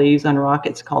protocol they use on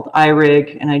rockets called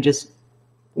iRig, and I just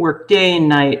work day and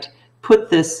night, put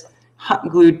this hot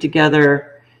glued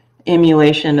together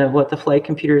emulation of what the flight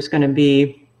computer is going to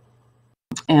be.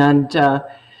 And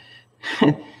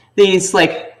these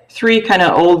like 3 kind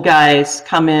of old guys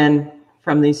come in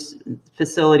from these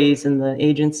facilities and the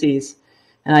agencies,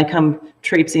 and I come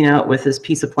traipsing out with this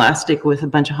piece of plastic with a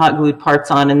bunch of hot glued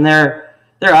parts on, and their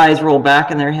eyes roll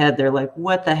back in their head. They're like,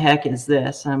 what the heck is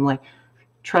this? And I'm like,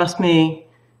 trust me,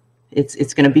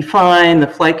 it's going to be fine. The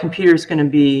flight computer is going to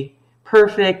be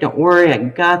perfect. Don't worry, I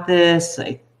got this.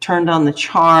 I turned on the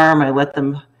charm.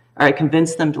 I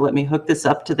convinced them to let me hook this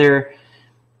up to their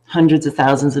hundreds of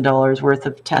thousands of dollars worth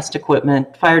of test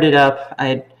equipment, fired it up. I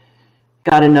had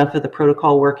got enough of the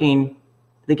protocol working.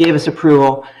 They gave us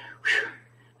approval. Whew.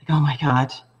 Like, oh my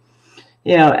God.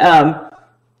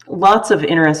 Lots of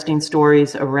interesting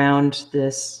stories around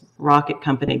this rocket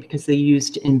company because they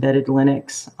used embedded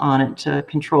Linux on it to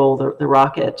control the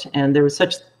rocket, and there was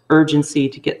such urgency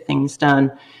to get things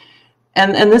done.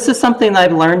 And this is something that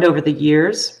I've learned over the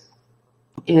years,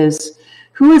 is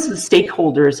who is the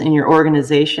stakeholders in your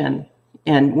organization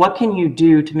and what can you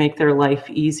do to make their life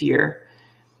easier?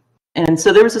 And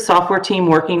so there was a software team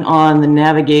working on the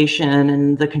navigation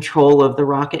and the control of the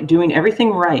rocket, doing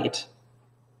everything right.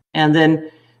 And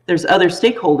then there's other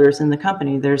stakeholders in the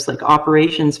company. There's like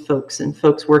operations folks and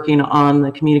folks working on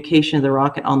the communication of the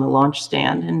rocket on the launch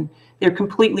stand, and they're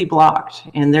completely blocked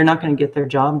and they're not going to get their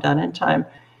job done in time.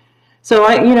 So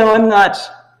I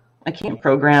can't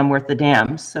program worth a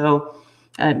damn. So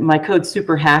my code's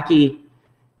super hacky,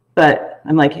 but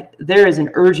I'm like, there is an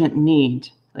urgent need.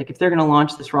 Like if they're going to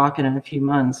launch this rocket in a few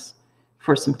months,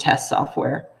 for some test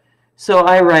software. So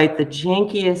I write the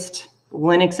jankiest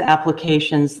Linux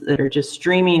applications that are just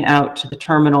streaming out to the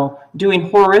terminal, doing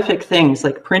horrific things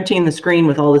like printing the screen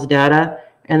with all this data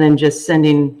and then just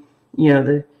sending,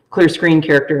 the clear screen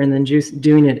character and then just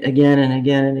doing it again and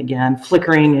again and again,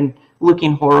 flickering and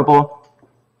looking horrible.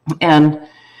 And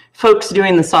folks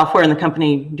doing the software in the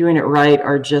company doing it right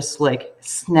are just like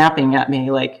snapping at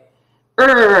me like,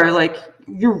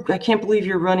 I can't believe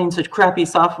you're running such crappy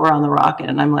software on the rocket.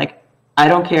 And I'm like, I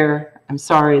don't care. I'm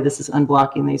sorry, this is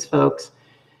unblocking these folks.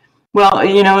 Well,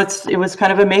 it was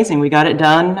kind of amazing. We got it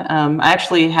done. I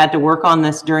actually had to work on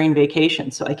this during vacation.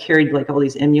 So I carried like all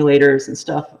these emulators and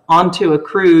stuff onto a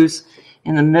cruise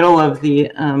in the middle of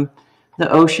the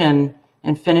ocean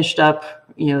and finished up,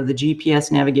 the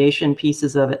GPS navigation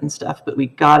pieces of it and stuff, but we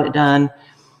got it done.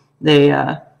 They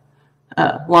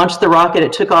launched the rocket.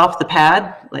 It took off the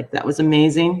pad. Like that was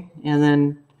amazing. And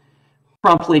then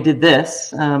promptly did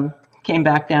this. Came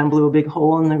back down, blew a big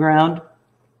hole in the ground.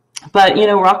 But,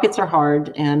 rockets are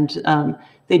hard, and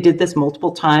they did this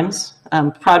multiple times.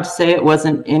 I'm proud to say it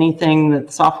wasn't anything that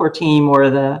the software team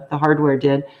or the hardware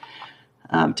did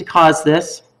to cause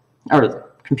this, or the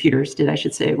computers did, I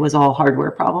should say. It was all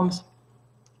hardware problems.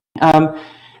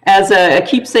 As a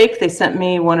keepsake, they sent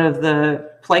me one of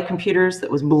the flight computers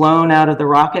that was blown out of the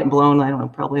rocket, blown, I don't know,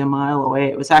 probably a mile away.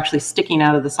 It was actually sticking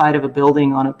out of the side of a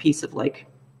building on a piece of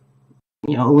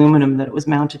aluminum that it was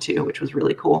mounted to, which was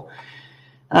really cool.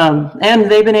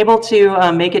 And they've been able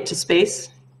to make it to space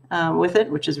with it,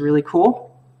 which is really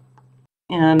cool.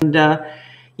 And,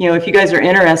 if you guys are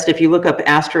interested, if you look up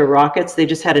Astro rockets, they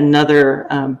just had another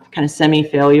kind of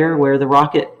semi-failure where the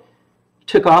rocket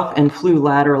took off and flew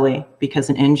laterally because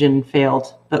an engine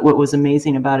failed. But what was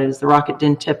amazing about it is the rocket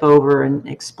didn't tip over and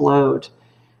explode,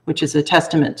 which is a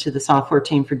testament to the software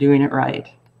team for doing it right.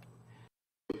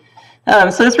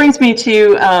 So this brings me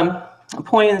to a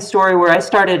point in the story where I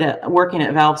started working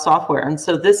at Valve Software. And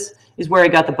so this is where I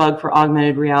got the bug for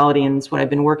augmented reality, and it's what I've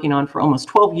been working on for almost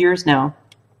 12 years now.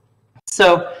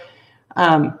 So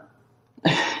I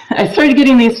started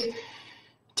getting these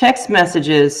text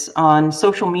messages on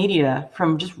social media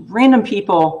from just random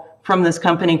people from this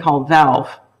company called Valve.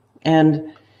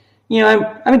 And,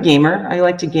 I'm a gamer. I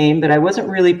like to game, but I wasn't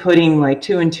really putting like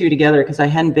 2 and 2 together because I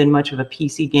hadn't been much of a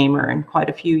PC gamer in quite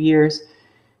a few years.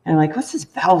 And I'm like, what's this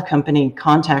Valve company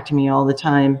contacting me all the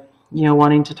time,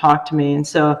 wanting to talk to me? And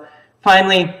so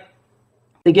finally,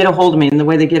 they get a hold of me, and the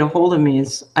way they get a hold of me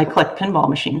is I collect pinball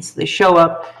machines. They show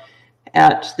up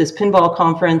at this pinball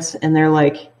conference, and they're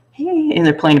like, hey, and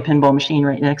they're playing a pinball machine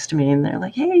right next to me, and they're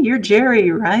like, hey, you're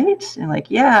Jeri, right? And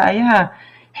like, yeah.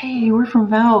 Hey, we're from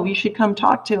Valve. You should come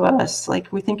talk to us.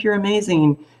 Like, we think you're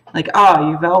amazing. Like,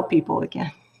 you Valve people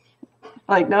again.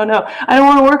 Like, no, I don't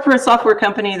want to work for a software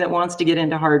company that wants to get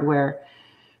into hardware.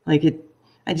 Like,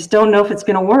 I just don't know if it's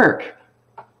going to work.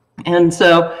 And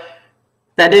so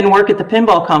that didn't work at the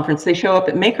pinball conference. They show up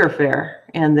at Maker Faire,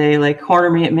 and they like corner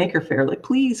me at Maker Faire. Like,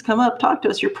 please come up, talk to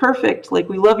us. You're perfect. Like,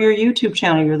 we love your YouTube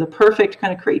channel. You're the perfect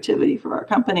kind of creativity for our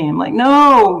company. I'm like,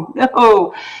 no.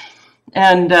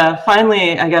 And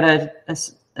finally, I got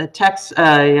a text,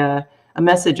 a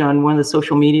message on one of the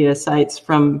social media sites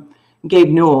from Gabe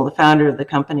Newell, the founder of the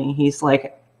company. He's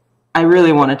like, I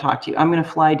really want to talk to you. I'm going to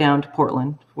fly down to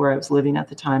Portland, where I was living at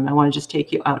the time. I want to just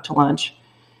take you out to lunch.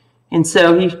 And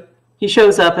so he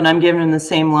shows up, and I'm giving him the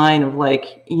same line of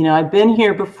like, I've been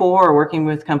here before working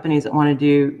with companies that want to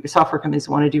do, software companies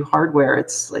that want to do hardware.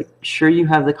 It's like, sure, you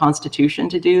have the constitution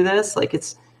to do this. Like,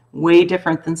 it's way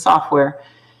different than software.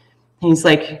 And he's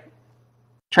like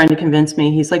trying to convince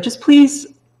me. He's like, just please,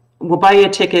 we'll buy you a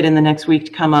ticket in the next week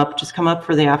to come up. Just come up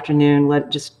for the afternoon.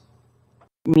 Just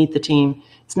meet the team.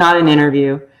 It's not an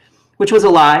interview, which was a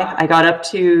lie. I got up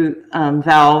to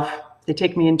Valve. They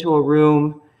take me into a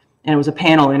room, and it was a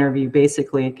panel interview,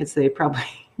 basically, because they probably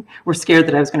were scared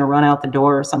that I was going to run out the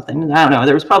door or something. I don't know.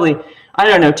 There was probably,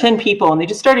 10 people, and they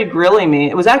just started grilling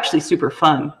me. It was actually super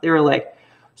fun. They were like,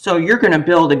 so you're going to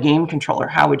build a game controller.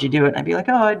 How would you do it? And I'd be like,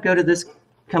 I'd go to this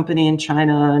company in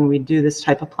China, and we'd do this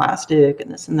type of plastic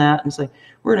and this and that. And it's like,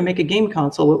 we're going to make a game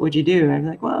console. What would you do? And I'd be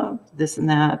like, well, this and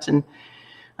that. And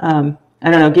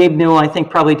I don't know, Gabe Newell, I think,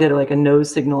 probably did like a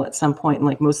nose signal at some point, and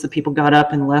like most of the people got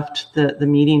up and left the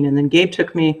meeting. And then Gabe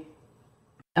took me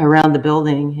around the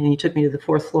building, and he took me to the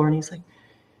 4th floor, and he's like,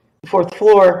 the 4th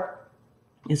floor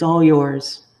is all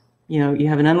yours. You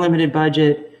have an unlimited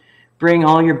budget. Bring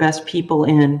all your best people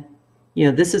in.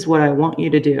 This is what I want you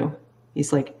to do.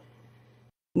 He's like,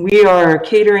 we are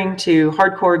catering to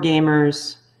hardcore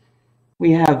gamers.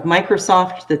 We have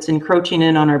Microsoft that's encroaching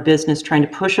in on our business, trying to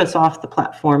push us off the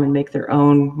platform and make their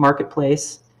own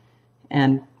marketplace.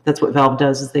 And that's what Valve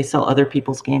does, is they sell other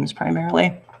people's games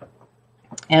primarily.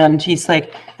 And he's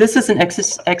like, this is an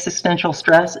existential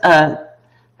stress, can't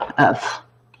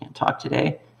talk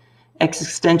today,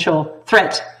 existential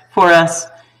threat for us.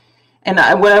 And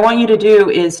what I want you to do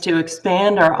is to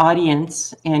expand our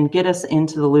audience and get us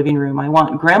into the living room. I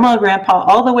want grandma, grandpa,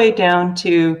 all the way down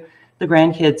to the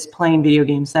grandkids playing video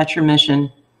games. That's your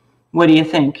mission. What do you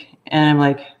think? And I'm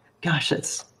like, gosh, I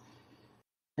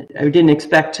didn't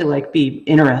expect to like be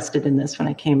interested in this when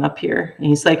I came up here. And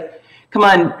he's like, come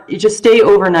on, you just stay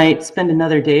overnight, spend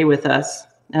another day with us.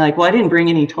 And I'm like, well, I didn't bring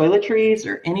any toiletries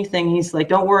or anything. He's like,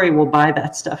 don't worry, we'll buy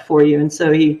that stuff for you. And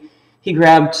so he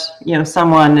grabbed,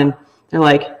 someone, and they're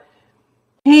like,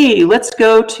 hey, let's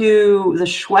go to the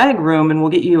swag room, and we'll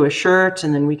get you a shirt,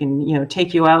 and then we can,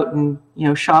 take you out and,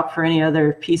 shop for any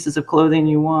other pieces of clothing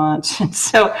you want. And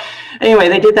so anyway,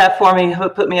 they did that for me,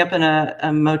 put me up in a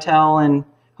hotel, and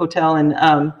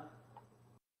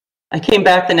I came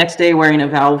back the next day wearing a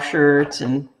Valve shirt,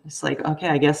 and it's like, okay,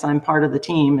 I guess I'm part of the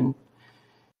team.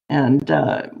 And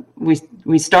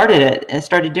we started it. I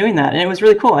started doing that, and it was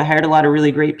really cool. I hired a lot of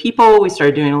really great people. We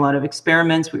started doing a lot of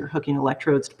experiments. We were hooking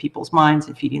electrodes to people's minds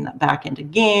and feeding that back into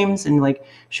games, and like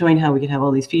showing how we could have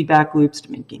all these feedback loops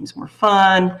to make games more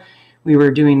fun. We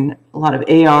were doing a lot of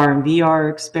AR and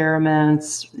VR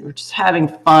experiments. We were just having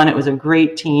fun. It was a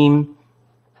great team.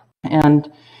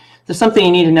 And there's something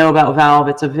you need to know about Valve.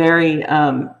 It's a very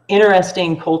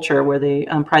interesting culture where they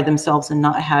pride themselves in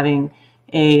not having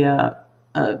a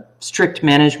strict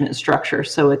management structure.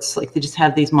 So it's like they just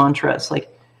have these mantras like,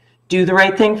 do the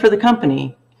right thing for the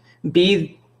company,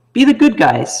 be the good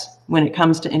guys when it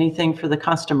comes to anything for the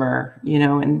customer,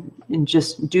 and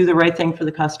just do the right thing for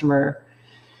the customer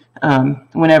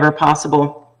whenever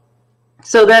possible.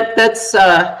 So that's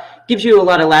gives you a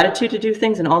lot of latitude to do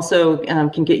things, and also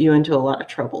can get you into a lot of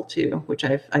trouble too, which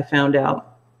I found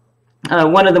out.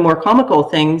 One of the more comical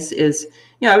things is,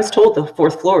 I was told the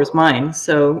 4th floor is mine.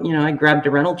 So, I grabbed a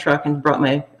rental truck and brought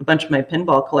a bunch of my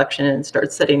pinball collection in and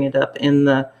started setting it up in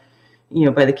the,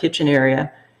 by the kitchen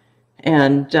area.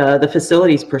 And the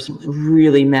facilities person was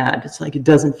really mad. It's like, it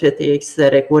doesn't fit the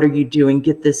aesthetic. What are you doing?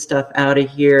 Get this stuff out of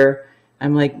here.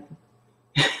 I'm like,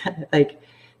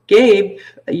 Gabe,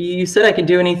 you said I could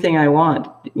do anything I want.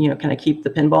 You know, can I keep the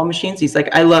pinball machines? He's like,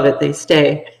 I love it. They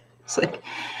stay. It's like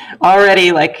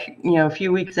already like, you know, a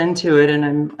few weeks into it, and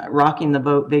I'm rocking the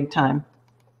boat big time.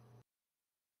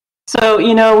 So,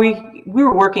 you know, we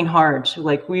were working hard.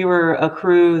 Like, we were a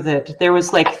crew that there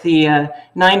was like the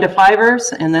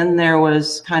 9-to-5ers, and then there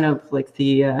was kind of like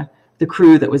the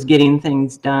crew that was getting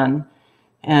things done.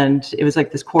 And it was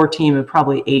like this core team of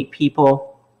probably 8 people.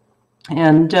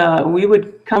 And we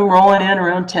would come rolling in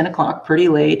around 10 o'clock pretty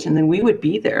late, and then we would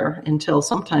be there until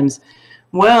sometimes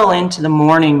well into the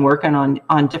morning working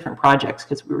on different projects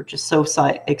because we were just so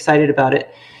excited about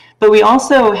it. But we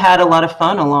also had a lot of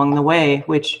fun along the way,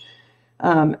 which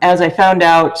as I found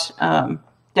out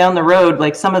down the road,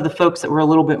 like some of the folks that were a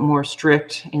little bit more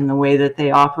strict in the way that they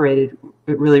operated,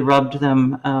 it really rubbed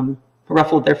them,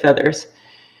 ruffled their feathers.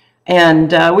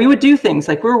 And we would do things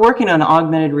like we were working on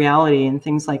augmented reality and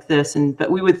things like this,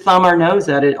 but we would thumb our nose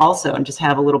at it also and just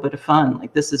have a little bit of fun.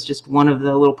 Like, this is just one of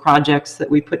the little projects that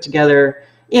we put together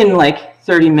in like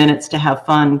 30 minutes to have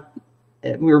fun.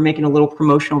 We were making a little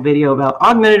promotional video about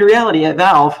augmented reality at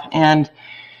Valve and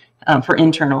for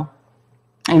internal.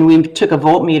 And we took a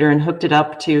voltmeter and hooked it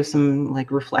up to some like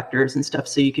reflectors and stuff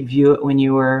so you could view it when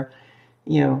you were,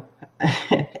 you know,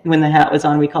 when the hat was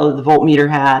on. We called it the voltmeter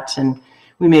hat. And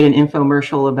we made an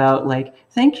infomercial about like,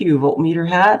 thank you, voltmeter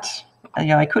hat. You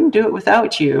know, I couldn't do it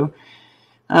without you,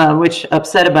 which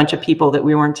upset a bunch of people that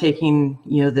we weren't taking,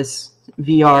 you know, this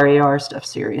VR, AR stuff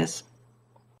serious.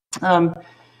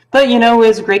 But, you know, it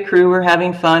was a great crew. We're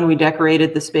having fun. We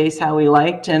decorated the space how we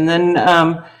liked. And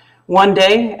then one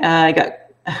day I got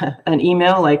an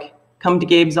email like, come to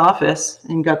Gabe's office,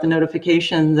 and got the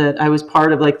notification that I was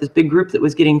part of like this big group that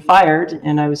was getting fired.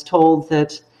 And I was told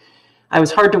that I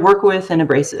was hard to work with and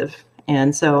abrasive,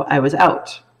 and so I was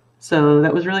out. So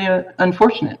that was really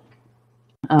unfortunate.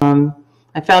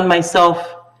 I found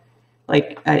myself,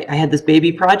 like, I had this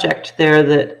baby project there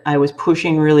that I was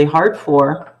pushing really hard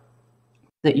for,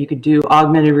 that you could do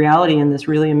augmented reality in this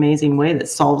really amazing way that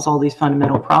solves all these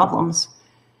fundamental problems.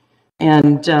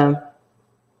 And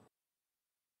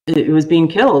it was being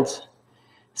killed.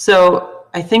 So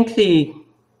I think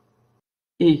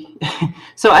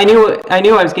so I knew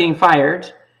I was getting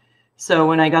fired. So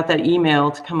when I got that email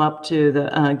to come up to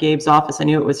the Gabe's office, I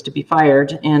knew it was to be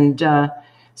fired. And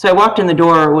so I walked in the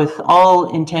door with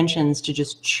all intentions to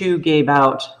just chew Gabe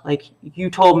out. Like,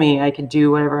 you told me I could do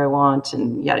whatever I want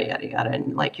and yada, yada, yada.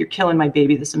 And like, you're killing my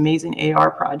baby, this amazing AR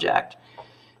project.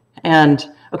 And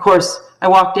of course, I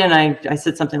walked in, I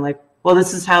said something like, well,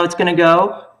 this is how it's going to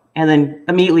go. And then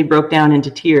immediately broke down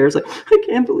into tears. Like, I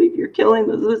can't believe you're killing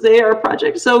this AR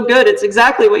project. So good. It's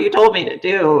exactly what you told me to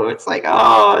do. It's like,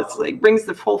 oh, it's like brings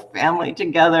the whole family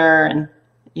together. And,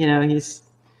 you know, he's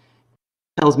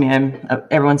tells me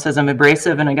everyone says I'm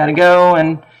abrasive and I got to go.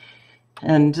 And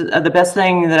the best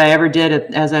thing that I ever did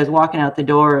as I was walking out the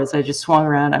door is I just swung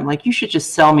around. I'm like, you should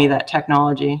just sell me that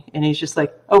technology. And he's just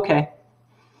like, okay.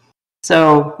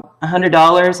 So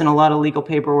 $100 and a lot of legal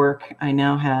paperwork. I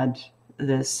now had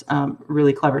this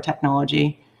really clever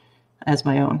technology as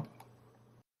my own.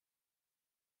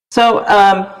 So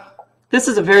this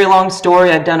is a very long story.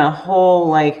 I've done a whole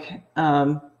like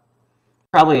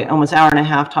probably almost hour and a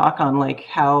half talk on like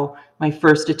how my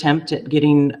first attempt at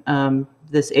getting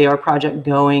this AR project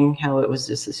going, how it was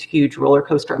just this huge roller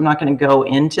coaster. I'm not going to go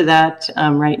into that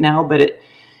right now, but it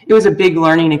was a big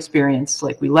learning experience.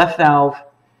 Like, we left Valve.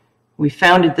 We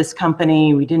founded this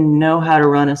company. We didn't know how to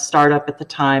run a startup at the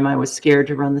time. I was scared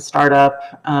to run the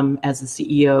startup as the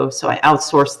CEO, so I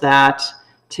outsourced that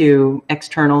to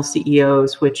external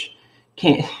CEOs, which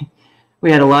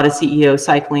we had a lot of CEOs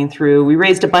cycling through. We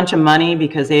raised a bunch of money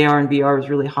because AR and VR was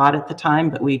really hot at the time,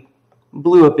 but we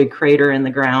blew a big crater in the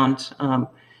ground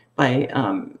by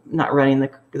not running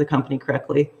the company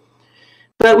correctly.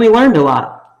 But we learned a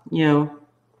lot, you know.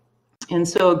 And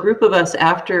so a group of us,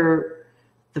 after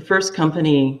the first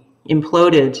company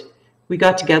imploded, we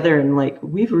got together and like,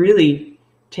 we've really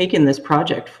taken this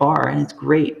project far and it's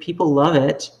great. People love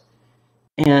it.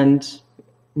 And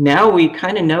now we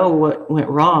kind of know what went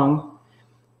wrong.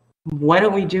 Why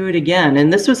don't we do it again?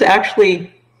 And this was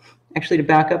actually to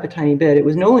back up a tiny bit, it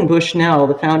was Nolan Bushnell,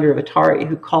 the founder of Atari,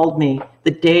 who called me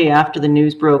the day after the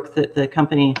news broke that the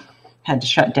company had to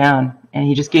shut down. And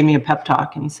he just gave me a pep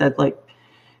talk. And he said, like,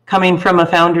 coming from a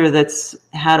founder that's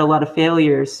had a lot of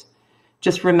failures,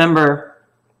 just remember,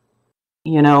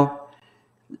 you know,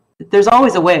 there's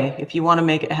always a way. If you want to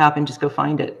make it happen, just go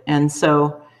find it. And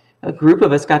so a group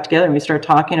of us got together and we started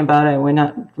talking about it. I went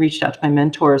out, reached out to my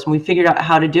mentors, and we figured out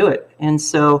how to do it. And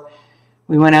so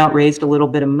we went out, raised a little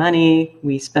bit of money.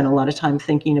 We spent a lot of time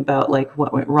thinking about like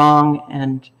what went wrong,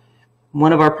 and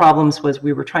one of our problems was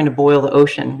we were trying to boil the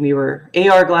ocean. We were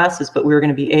AR glasses, but we were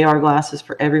going to be AR glasses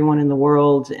for everyone in the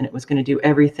world, and it was going to do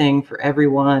everything for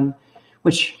everyone,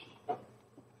 which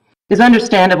is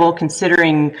understandable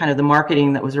considering kind of the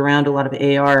marketing that was around a lot of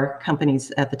AR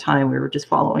companies at the time. We were just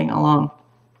following along.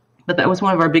 But that was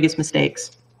one of our biggest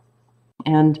mistakes.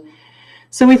 And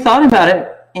so we thought about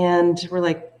it, and we're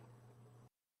like,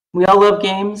 we all love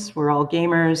games. We're all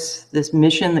gamers. This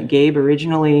mission that Gabe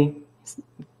originally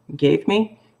gave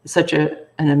me is such an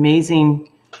amazing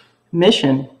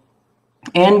mission.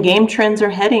 And game trends are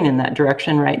heading in that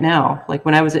direction right now. Like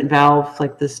when I was at Valve,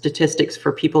 like the statistics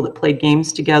for people that played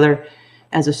games together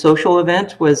as a social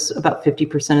event was about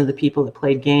 50% of the people that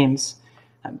played games.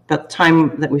 About the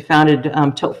time that we founded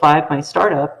Tilt5, my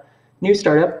startup, new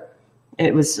startup,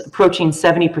 it was approaching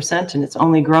 70%, and it's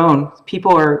only grown.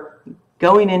 People are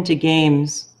going into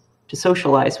games to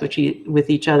socialize with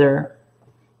each other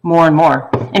more and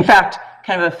more. In fact,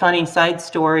 kind of a funny side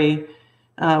story,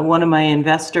 one of my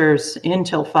investors in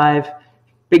Tilt5,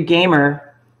 big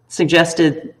gamer,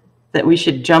 suggested that we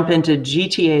should jump into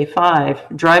GTA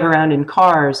 5, drive around in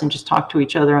cars, and just talk to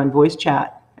each other on voice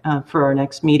chat for our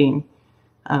next meeting,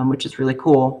 which is really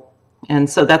cool. And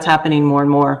so that's happening more and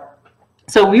more.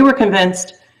 So we were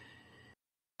convinced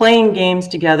playing games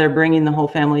together, bringing the whole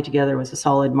family together was a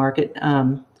solid market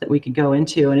that we could go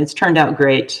into, and it's turned out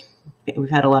great. We've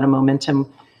had a lot of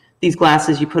momentum. These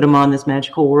glasses, you put them on, this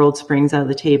magical world springs out of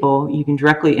the table. You can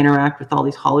directly interact with all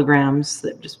these holograms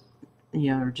that just,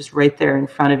 are just right there in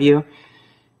front of you.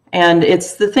 And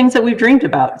it's the things that we've dreamed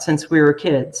about since we were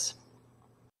kids.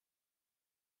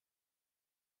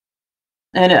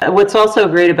 And what's also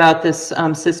great about this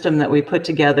system that we put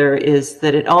together is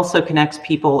that it also connects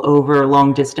people over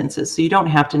long distances. So you don't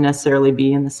have to necessarily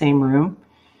be in the same room.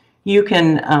 You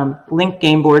can link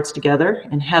game boards together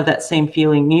and have that same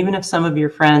feeling, even if some of your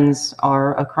friends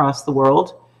are across the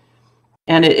world.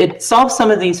 And it solves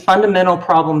some of these fundamental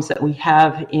problems that we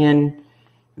have in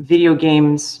video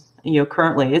games,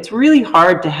 currently. It's really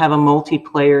hard to have a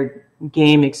multiplayer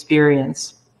game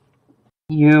experience.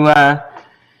 You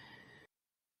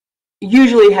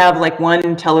usually have like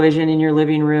one television in your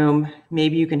living room.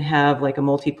 Maybe you can have like a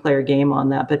multiplayer game on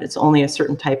that, but it's only a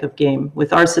certain type of game.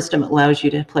 With our system, it allows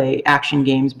you to play action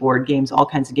games, board games, all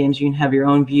kinds of games. You can have your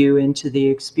own view into the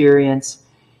experience,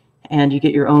 and you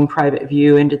get your own private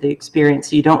view into the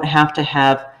experience. So you don't have to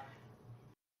have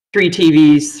 3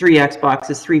 TVs, 3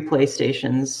 Xboxes, 3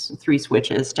 PlayStations, 3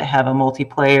 Switches to have a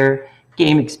multiplayer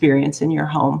game experience in your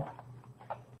home.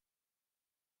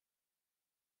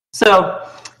 So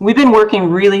we've been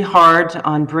working really hard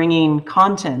on bringing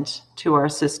content to our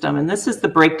system, and this is the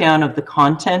breakdown of the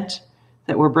content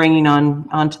that we're bringing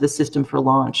onto the system for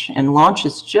launch. And launch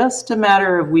is just a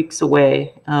matter of weeks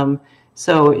away.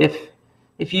 So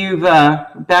if you've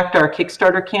backed our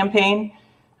Kickstarter campaign,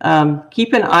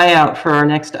 keep an eye out for our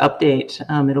next update.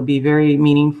 It'll be very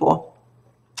meaningful.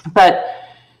 But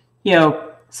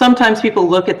sometimes people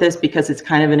look at this because it's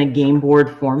kind of in a game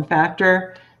board form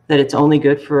factor, that it's only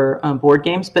good for board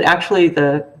games, but actually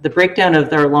the breakdown of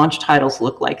their launch titles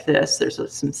look like this. There's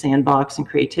some sandbox and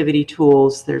creativity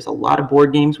tools. There's a lot of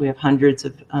board games. We have hundreds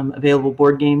of available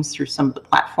board games through some of the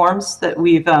platforms that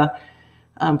we've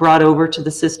brought over to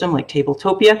the system, like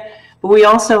Tabletopia. But we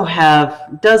also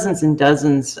have dozens and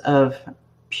dozens of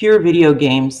pure video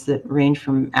games that range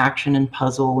from action and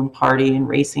puzzle and party and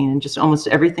racing and just almost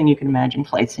everything you can imagine,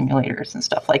 flight simulators and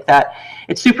stuff like that.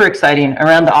 It's super exciting.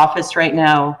 Around the office right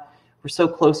now, we're so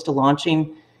close to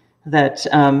launching that,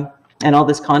 and all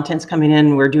this content's coming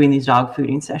in, we're doing these dog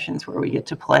fooding sessions where we get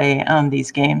to play these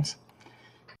games.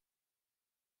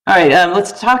 All right,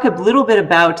 let's talk a little bit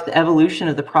about the evolution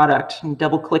of the product and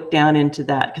double click down into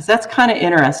that, because that's kind of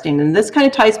interesting. And this kind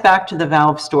of ties back to the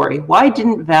Valve story. Why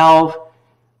didn't Valve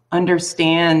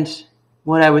understand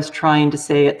what I was trying to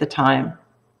say at the time,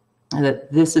 and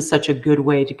that this is such a good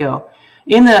way to go?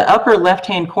 In the upper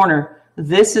left-hand corner,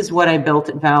 this is what I built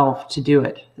at Valve to do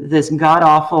it. This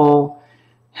god-awful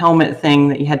helmet thing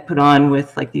that you had put on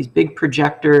with like these big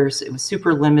projectors. It was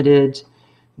super limited,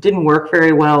 didn't work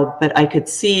very well, but I could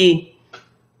see,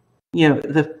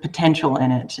 the potential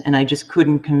in it, and I just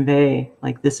couldn't convey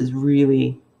like this is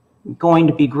really going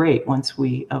to be great once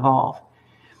we evolve.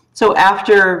 So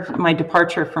after my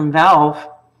departure from Valve,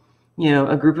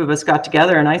 a group of us got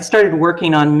together and I started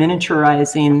working on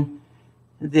miniaturizing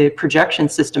the projection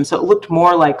system so it looked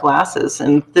more like glasses.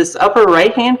 And this upper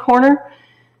right-hand corner,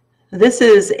 this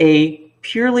is a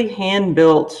purely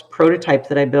hand-built prototype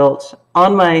that I built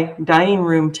on my dining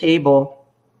room table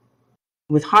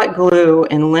with hot glue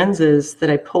and lenses that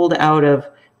I pulled out of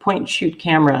point-and-shoot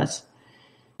cameras.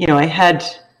 I had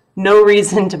no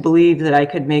reason to believe that I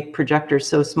could make projectors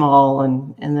so small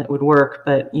and that would work.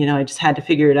 But, you know, I just had to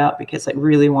figure it out because I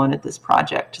really wanted this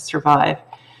project to survive.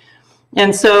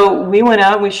 And so we went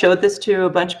out, we showed this to a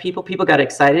bunch of people. People got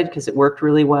excited because it worked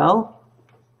really well.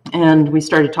 And we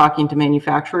started talking to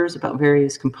manufacturers about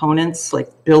various components, like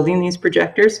building these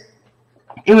projectors.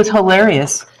 It was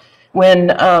hilarious when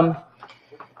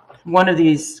one of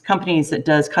these companies that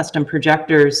does custom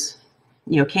projectors,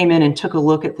 you know, came in and took a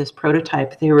look at this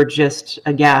prototype. They were just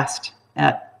aghast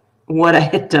at what I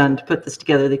had done to put this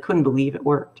together. They couldn't believe it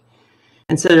worked.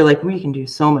 And so they're like, we can do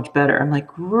so much better. I'm like,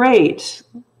 great,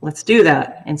 let's do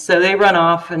that. And so they run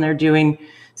off and they're doing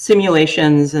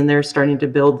simulations and they're starting to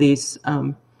build these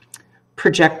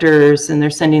projectors, and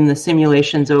they're sending the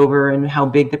simulations over and how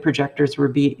big the projectors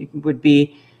would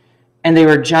be. And they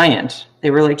were giant.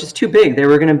 They were like just too big. They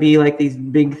were going to be like these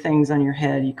big things on your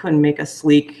head. You couldn't make a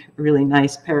sleek, really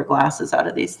nice pair of glasses out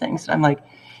of these things. And I'm like,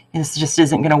 this just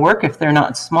isn't going to work if they're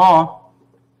not small.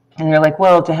 And they're like,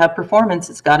 well, to have performance,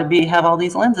 it's got to have all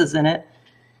these lenses in it.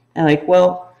 And I'm like,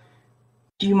 well,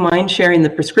 do you mind sharing the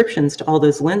prescriptions to all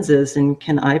those lenses? And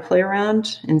can I play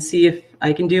around and see if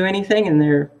I can do anything? And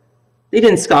they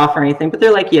didn't scoff or anything, but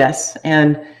they're like, yes.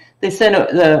 And they sent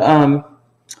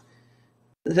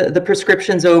the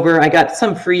prescriptions over. I got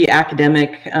some free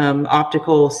academic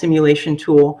optical simulation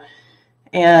tool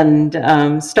and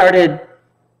started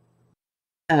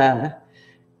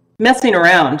messing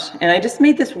around. And I just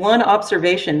made this one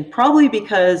observation, probably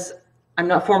because I'm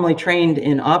not formally trained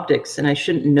in optics and I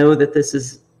shouldn't know that this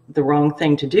is the wrong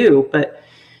thing to do. But,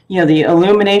 you know, the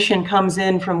illumination comes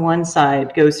in from one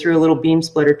side, goes through a little beam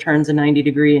splitter, turns a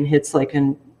 90-degree and hits like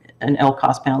an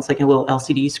LCOS panel. It's like a little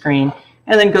LCD screen,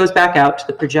 and then goes back out to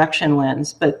the projection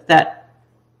lens. But that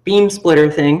beam splitter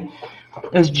thing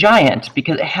is giant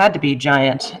because it had to be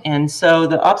giant. And so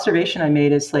the observation I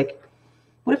made is like,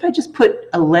 what if I just put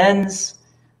a lens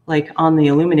like on the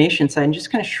illumination side and just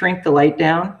kind of shrink the light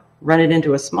down, run it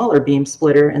into a smaller beam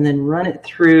splitter, and then run it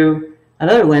through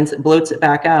another lens that bloats it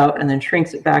back out and then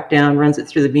shrinks it back down, runs it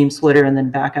through the beam splitter, and then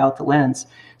back out the lens.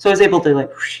 So I was able to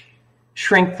like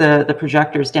shrink the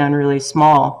projectors down really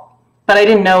small, but I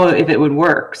didn't know if it would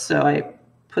work. So I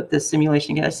put this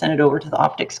simulation together, I sent it over to the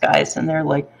optics guys, and they're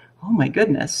like, oh my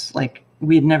goodness, like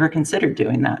we had never considered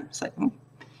doing that. It's like,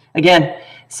 again,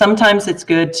 sometimes it's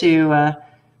good to,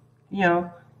 you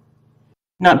know,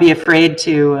 not be afraid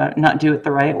to not do it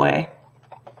the right way.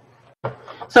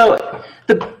 So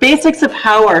the basics of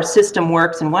how our system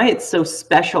works and why it's so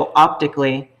special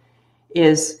optically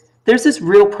is there's this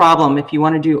real problem if you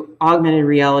want to do augmented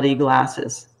reality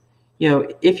glasses. You know,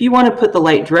 if you want to put the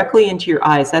light directly into your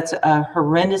eyes, that's a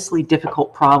horrendously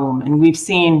difficult problem. And we've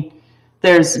seen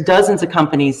there's dozens of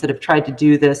companies that have tried to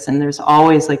do this, and there's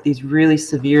always like these really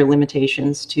severe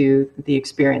limitations to the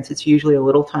experience. It's usually a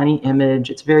little tiny image.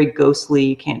 It's very ghostly.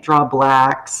 You can't draw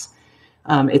blacks.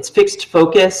 It's fixed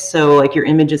focus, so like your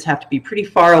images have to be pretty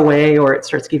far away or it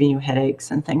starts giving you headaches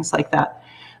and things like that.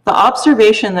 The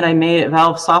observation that I made at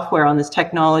Valve Software on this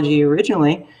technology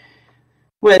originally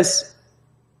was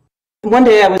one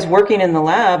day I was working in the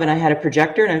lab and I had a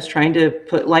projector and I was trying to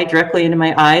put light directly into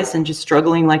my eyes and just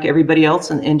struggling like everybody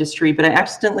else in the industry, but I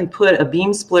accidentally put a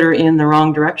beam splitter in the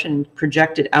wrong direction and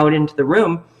projected out into the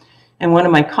room. And one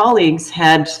of my colleagues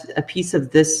had a piece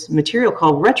of this material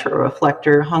called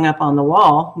retroreflector hung up on the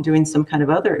wall doing some kind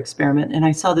of other experiment. And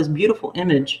I saw this beautiful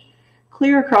image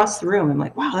clear across the room. I'm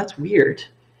like, wow, that's weird.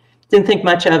 Didn't think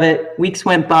much of it. Weeks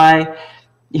went by.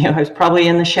 You know, I was probably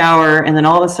in the shower. And then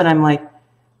all of a sudden I'm like,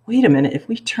 wait a minute, if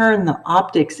we turn the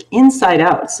optics inside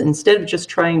out, so instead of just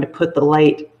trying to put the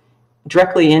light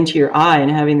directly into your eye and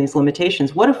having these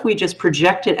limitations, what if we just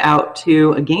project it out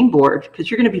to a game board? Because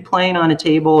you're going to be playing on a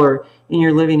table or in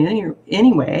your living room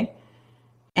anyway.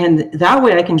 And that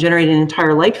way I can generate an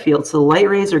entire light field. So the light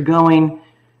rays are going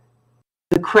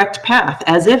the correct path,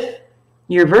 as if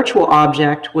your virtual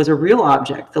object was a real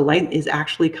object. The light is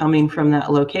actually coming from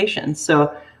that location.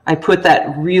 So I put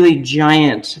that really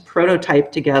giant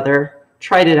prototype together,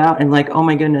 tried it out, and like, oh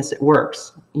my goodness, it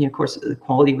works. You know, of course, the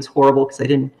quality was horrible because I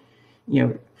didn't, you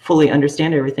know, fully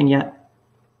understand everything yet.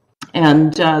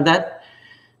 And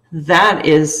that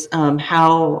is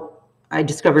how I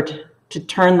discovered to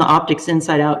turn the optics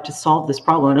inside out to solve this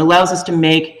problem. It allows us to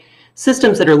make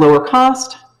systems that are lower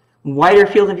cost, wider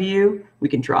field of view. We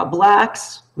can draw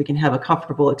blacks. We can have a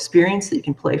comfortable experience that you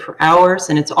can play for hours.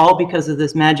 And it's all because of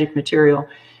this magic material.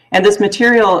 And this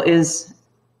material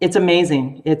it's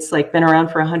amazing. It's like been around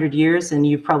for 100 years, and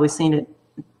you've probably seen it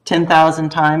 10,000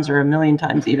 times or 1,000,000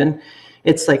 times even.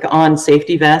 It's like on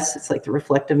safety vests. It's like the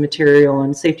reflective material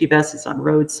on safety vests. It's on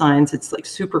road signs. It's like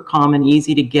super common,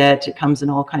 easy to get. It comes in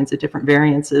all kinds of different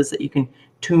variances that you can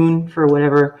tune for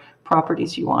whatever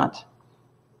properties you want.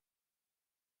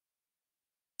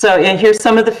 So and here's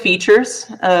some of the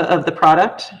features of the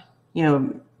product. You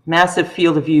know, massive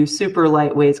field of view, super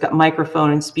lightweight. It's got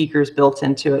microphone and speakers built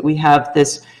into it. We have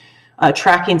this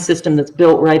tracking system that's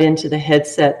built right into the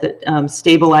headset that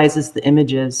stabilizes the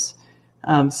images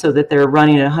so that they're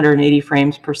running at 180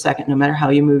 frames per second, no matter how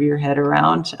you move your head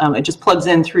around. It just plugs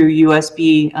in through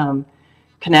USB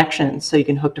connections, so you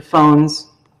can hook to phones,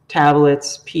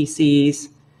 tablets, PCs,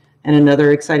 and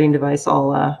another exciting device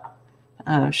I'll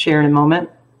share in a moment.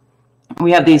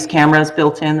 We have these cameras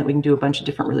built in that we can do a bunch of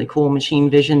different really cool machine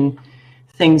vision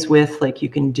things with, like you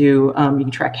can do, you can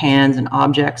track hands and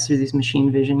objects through these machine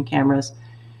vision cameras.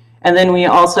 And then we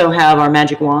also have our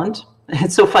magic wand.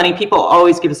 It's so funny, people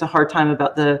always give us a hard time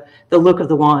about the look of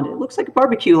the wand. It looks like a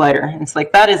barbecue lighter. And it's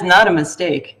like, that is not a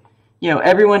mistake. You know,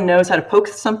 everyone knows how to poke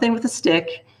something with a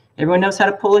stick. Everyone knows how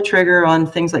to pull a trigger on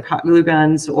things like hot glue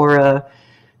guns or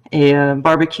a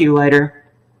barbecue lighter.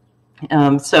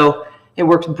 So it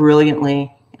works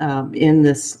brilliantly in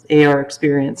this AR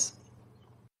experience.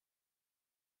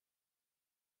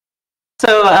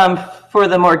 So for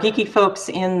the more geeky folks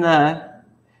in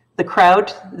the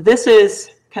crowd, this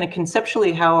is kind of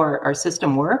conceptually how our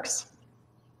system works.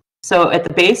 So at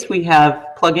the base, we have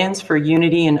plugins for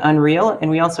Unity and Unreal,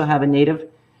 and we also have a native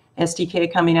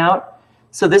SDK coming out.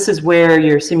 So this is where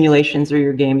your simulations or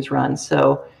your games run.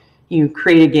 So you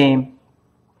create a game.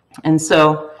 And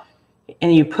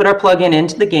you put our plugin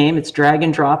into the game. It's drag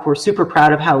and drop. We're super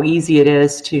proud of how easy it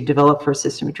is to develop for a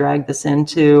system. You drag this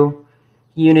into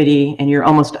Unity, and you're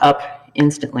almost up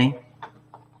instantly.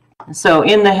 So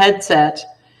in the headset,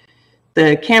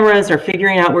 the cameras are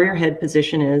figuring out where your head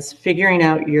position is, figuring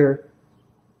out your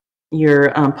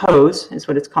pose is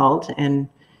what it's called, and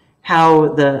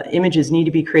how the images need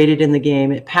to be created in the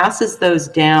game. It passes those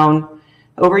down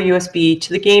over USB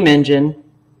to the game engine.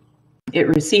 It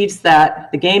receives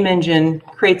that. The game engine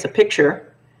creates a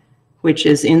picture, which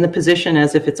is in the position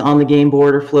as if it's on the game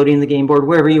board or floating the game board,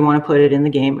 wherever you want to put it in the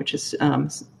game, which is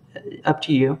up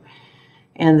to you.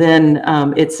 And then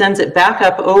it sends it back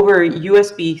up over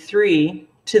USB 3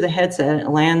 to the headset. It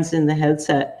lands in the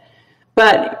headset.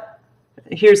 But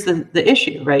here's the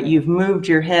issue, right? You've moved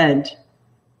your head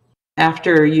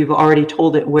after you've already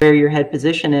told it where your head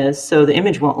position is, so the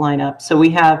image won't line up. So we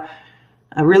have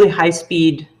a really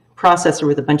high-speed processor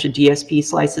with a bunch of DSP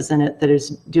slices in it that is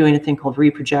doing a thing called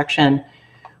reprojection,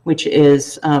 which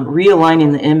is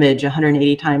realigning the image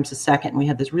 180 times a second. We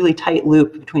have this really tight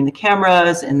loop between the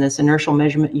cameras and this inertial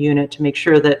measurement unit to make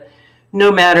sure that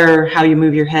no matter how you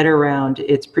move your head around,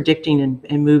 it's predicting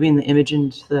and moving the image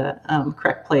into the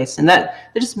correct place. And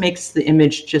that just makes the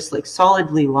image just like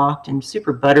solidly locked and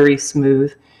super buttery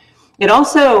smooth. It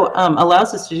also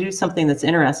allows us to do something that's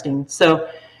interesting. So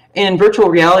in virtual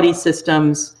reality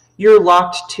systems, you're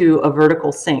locked to a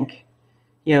vertical sync.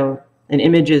 You know, an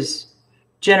image is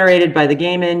generated by the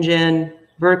game engine,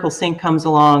 vertical sync comes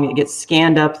along, it gets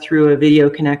scanned up through a video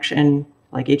connection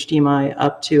like HDMI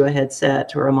up to a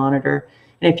headset or a monitor.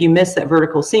 And if you miss that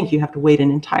vertical sync, you have to wait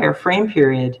an entire frame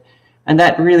period. And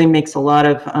that really makes a lot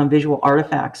of visual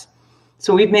artifacts.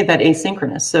 So we've made that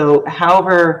asynchronous. So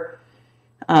however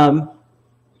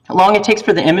long it takes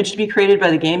for the image to be created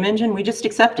by the game engine, we just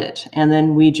accept it. And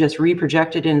then we just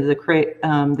reproject it into the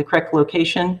correct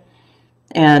location.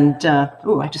 And,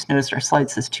 I just noticed our slide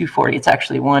says 240. It's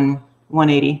actually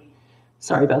 180.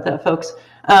 Sorry about that, folks.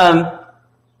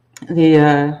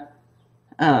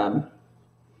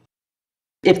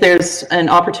 If there's an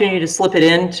opportunity to slip it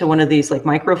into one of these like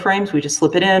micro frames, we just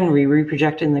slip it in, we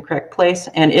reproject it in the correct place.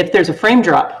 And if there's a frame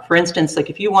drop, for instance,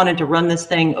 like if you wanted to run this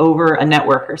thing over a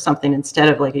network or something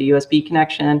instead of like a USB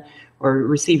connection, or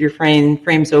receive your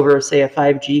frames over, say, a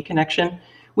 5G connection,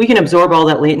 we can absorb all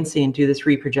that latency and do this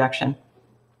reprojection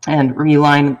and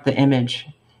realign the image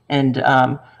and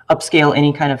upscale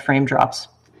any kind of frame drops.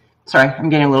 Sorry, I'm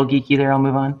getting a little geeky there. I'll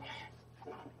move on.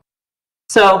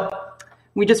 So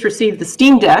we just received the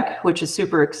Steam Deck, which is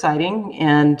super exciting.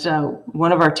 And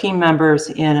one of our team members,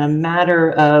 in a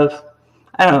matter of,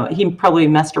 I don't know, he probably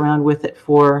messed around with it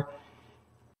for,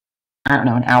 I don't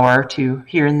know, an hour or two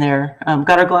here and there,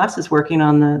 got our glasses working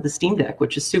on the Steam Deck,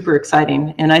 which is super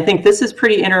exciting. And I think this is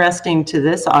pretty interesting to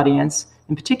this audience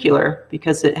in particular,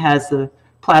 because it has the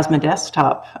plasma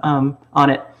desktop on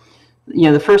it. You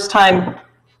know, the first time,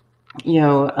 you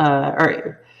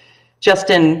know,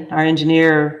 Justin, our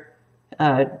engineer,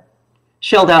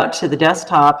 shelled out to the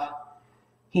desktop,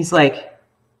 he's like,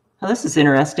 oh, this is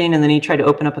interesting. And then he tried to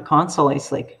open up a console.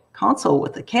 He's like, console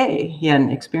with a K. He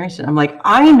hadn't experienced it. I'm like,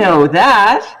 I know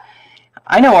that.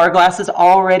 I know our glasses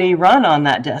already run on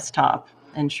that desktop.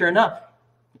 And sure enough,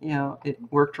 it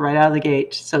worked right out of the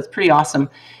gate. So it's pretty awesome.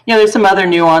 There's some other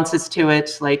nuances to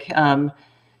it, like,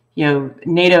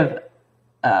 native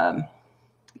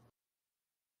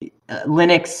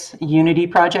Linux Unity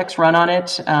projects run on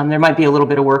it. There might be a little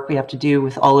bit of work we have to do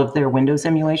with all of their Windows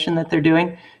emulation that they're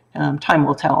doing. Time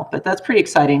will tell, but that's pretty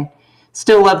exciting.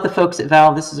 Still love the folks at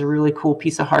Valve. This is a really cool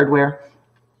piece of hardware.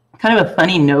 Kind of a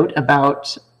funny note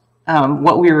about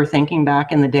what we were thinking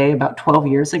back in the day about 12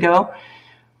 years ago.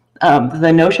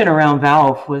 The notion around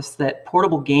Valve was that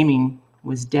portable gaming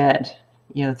was dead.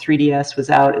 3DS was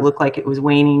out. It looked like it was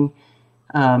waning.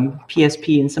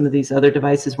 PSP and some of these other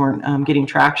devices weren't getting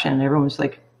traction. Everyone was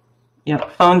like,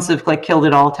 phones have killed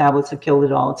it all. Tablets have killed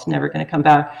it all. It's never going to come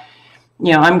back.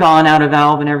 I'm gone out of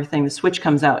Valve and everything. The Switch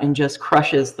comes out and just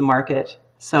crushes the market.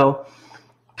 So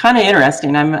kind of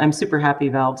interesting. I'm super happy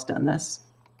Valve's done this.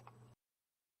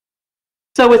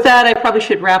 So with that, I probably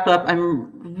should wrap up. I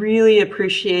really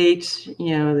appreciate,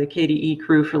 the KDE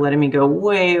crew for letting me go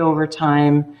way over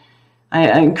time.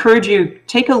 I encourage you,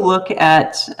 take a look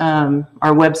at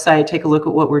our website, take a look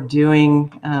at what we're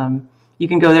doing. You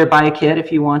can go there, buy a kit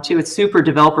if you want to. It's super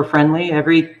developer friendly.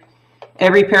 Every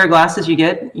pair of glasses you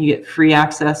get free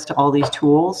access to all these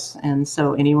tools. And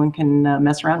so anyone can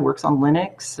mess around, works on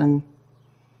Linux, and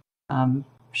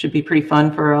should be pretty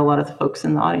fun for a lot of the folks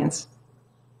in the audience.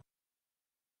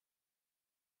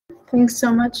 Thanks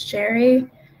so much, Jeri.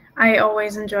 I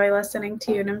always enjoy listening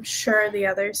to you, and I'm sure the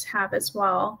others have as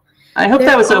well. I hope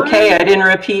that was okay. I didn't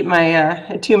repeat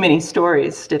my too many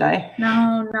stories, did I?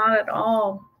 No, not at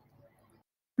all.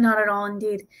 Not at all,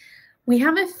 indeed. We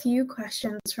have a few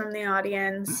questions from the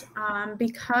audience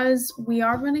because we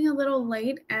are running a little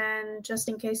late, and just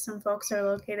in case some folks are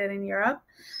located in Europe,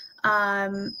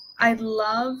 I'd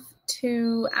love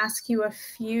to ask you a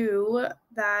few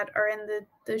that are in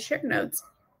the shared notes.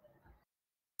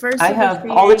 First, I have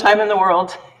all the time in the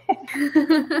world.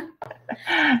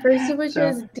 First of which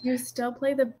is, do you still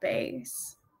play the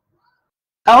bass?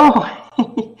 Oh,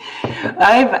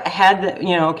 I've had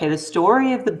the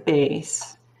story of the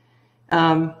bass.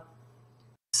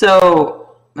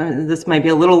 So this might be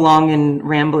a little long and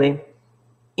rambly.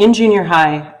 In junior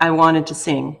high, I wanted to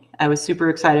sing. I was super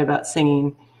excited about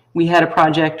singing. We had a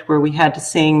project where we had to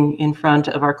sing in front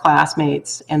of our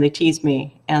classmates, and they teased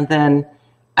me. And then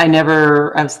I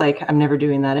was like, I'm never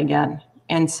doing that again.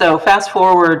 And so fast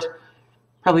forward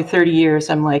probably 30 years,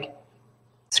 I'm like,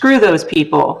 screw those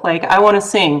people. Like, I want to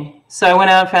sing. So I went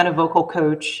out and found a vocal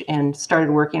coach and started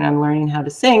working on learning how to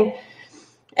sing.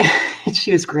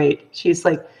 She was great. She's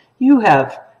like, you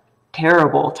have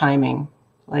terrible timing.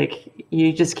 Like,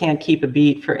 you just can't keep a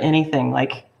beat for anything.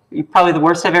 Like, you're probably the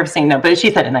worst I've ever seen. No, but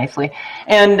she said it nicely.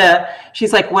 And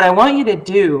she's like, what I want you to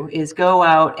do is go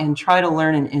out and try to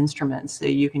learn an instrument so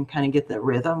you can kind of get the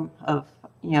rhythm of,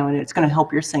 and it's going to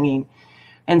help your singing.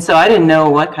 And so I didn't know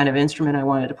what kind of instrument I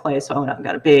wanted to play. So I went out and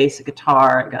got a bass, a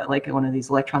guitar. I got like one of these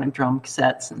electronic drum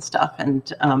cassettes and stuff.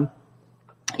 And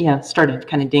started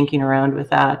kind of dinking around with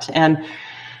that. And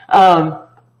what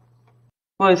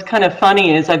was kind of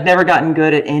funny is I've never gotten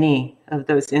good at any of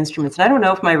those instruments. And I don't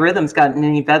know if my rhythm's gotten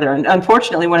any better. And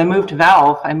unfortunately, when I moved to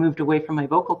Valve, I moved away from my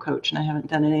vocal coach, and I haven't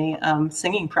done any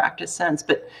singing practice since.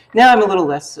 But now I'm a little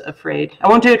less afraid. I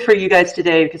won't do it for you guys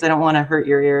today because I don't want to hurt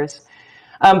your ears.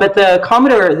 But the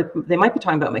Commodore, they might be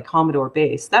talking about my Commodore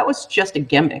bass. That was just a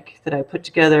gimmick that I put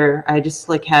together. I just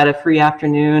had a free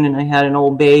afternoon, and I had an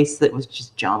old bass that was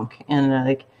just junk. And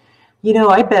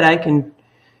I bet I can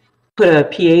put a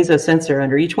piezo sensor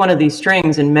under each one of these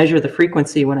strings and measure the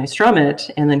frequency when I strum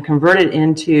it, and then convert it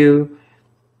into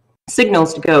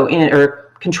signals to go in,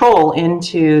 or control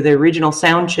into the original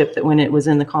sound chip that when it was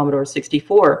in the Commodore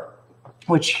 64,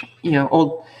 which,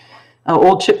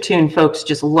 old chiptune folks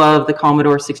just love the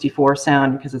Commodore 64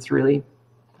 sound because it's really,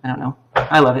 I don't know,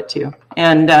 I love it too.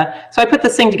 And so I put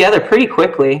this thing together pretty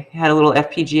quickly. I had a little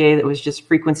FPGA that was just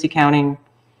frequency counting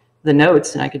the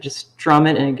notes, and I could just drum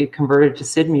it and it get converted to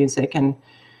SID music. And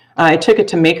I took it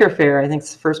to Maker Faire. I think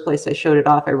it's the first place I showed it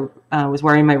off. I was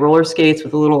wearing my roller skates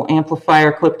with a little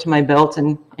amplifier clipped to my belt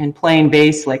and playing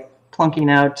bass, like plunking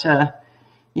out, a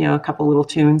couple little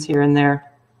tunes here and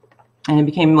there. And it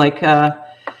became like,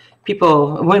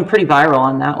 people went pretty viral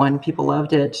on that one. People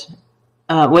loved it.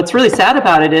 What's really sad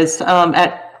about it is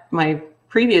at my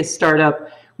previous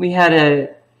startup, we had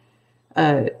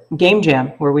a game jam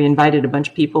where we invited a bunch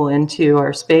of people into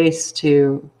our space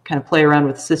to kind of play around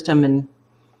with the system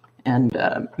and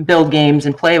build games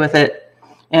and play with it.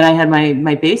 And I had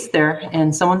my base there,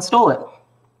 and someone stole it.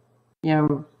 You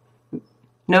know,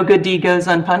 no good deed goes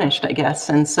unpunished, I guess.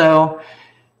 And so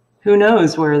who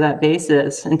knows where that base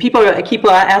is? And people keep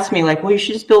asking me, like, well, you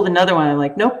should just build another one. I'm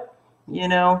like, nope, you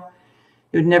know,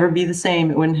 it would never be the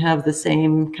same. It wouldn't have the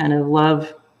same kind of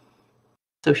love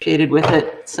associated with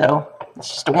it. So it's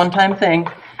just a one-time thing.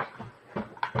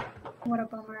 What a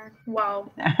bummer.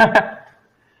 Wow.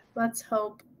 Let's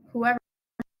hope whoever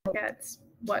gets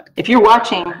what. If you're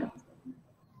watching.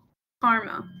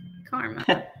 Karma.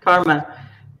 Karma.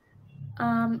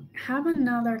 Have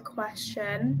another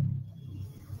question.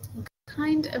 What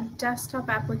kind of desktop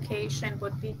application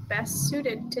would be best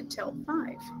suited to Tilt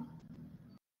 5?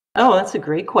 Oh, that's a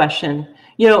great question.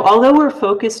 You know, although we're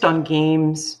focused on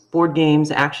games, board games,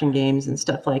 action games, and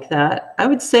stuff like that, I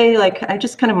would say, like, I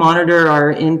just kind of monitor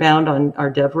our inbound on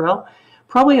our DevRel.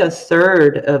 Probably a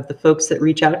third of the folks that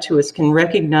reach out to us can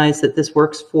recognize that this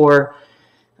works for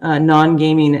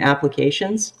non-gaming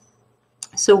applications.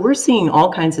 So we're seeing all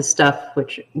kinds of stuff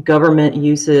which government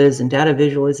uses and data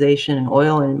visualization and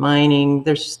oil and mining.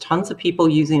 There's tons of people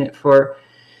using it for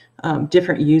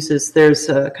different uses. There's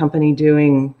a company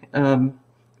doing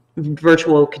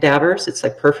virtual cadavers. It's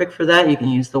like perfect for that. You can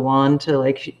use the wand to,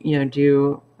 like, you know,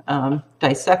 do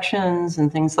dissections and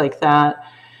things like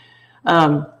that.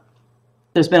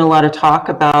 There's been a lot of talk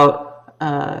about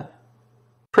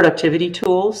productivity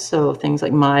tools, so things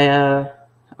like Maya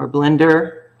or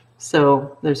Blender.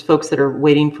 So there's folks that are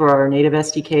waiting for our native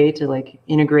SDK to, like,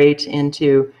 integrate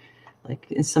into, like,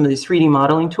 some of these 3D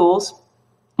modeling tools.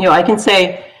 You know, I can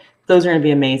say those are going to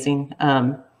be amazing.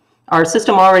 Our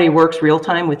system already works real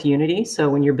time with Unity. So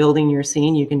when you're building your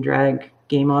scene, you can drag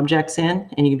game objects in,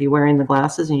 and you can be wearing the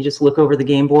glasses, and you just look over the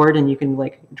game board, and you can,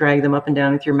 like, drag them up and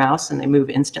down with your mouse, and they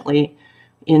move instantly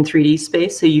in 3D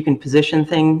space. So you can position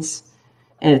things,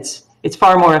 and it's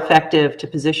far more effective to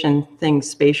position things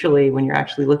spatially when you're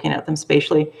actually looking at them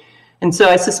spatially. And so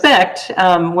I suspect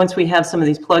once we have some of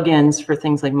these plugins for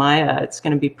things like Maya, it's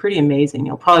going to be pretty amazing.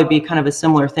 It'll probably be kind of a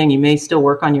similar thing. You may still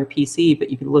work on your PC, but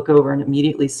you can look over and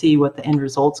immediately see what the end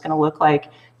result's going to look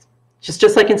like.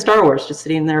 Just like in Star Wars, just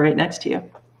sitting there right next to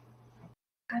you.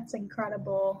 That's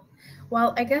incredible.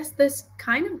 Well, I guess this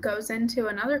kind of goes into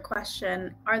another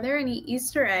question. Are there any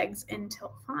Easter eggs in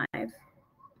Tilt 5?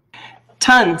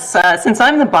 Tons. Since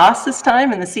I'm the boss this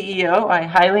time and the CEO, I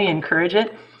highly encourage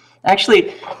it.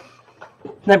 Actually,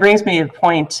 that brings me to a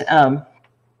point.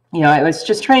 You know, I was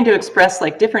just trying to express,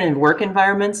 like, different work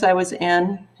environments I was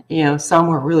in. You know, some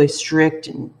were really strict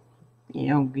and, you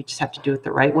know, we just have to do it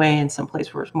the right way, and some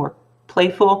places were more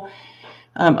playful.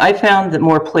 I found that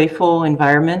more playful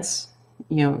environments,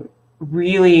 you know,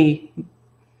 really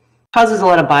causes a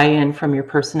lot of buy-in from your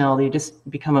personnel. They just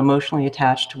become emotionally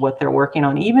attached to what they're working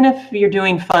on, even if you're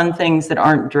doing fun things that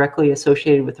aren't directly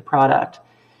associated with the product.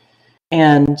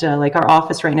 And like our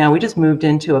office right now, we just moved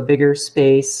into a bigger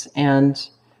space, and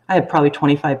I have probably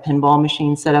 25 pinball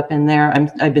machines set up in there.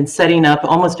 I've been setting up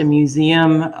almost a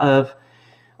museum of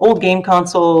old game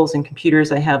consoles and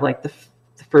computers. I have, like, the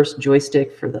first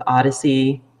joystick for the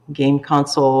Odyssey game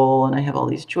console, and I have all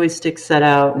these joysticks set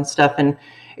out and stuff. And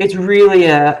it's really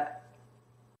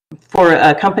for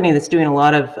a company that's doing a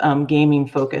lot of gaming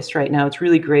focused right now, it's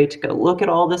really great to go look at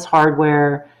all this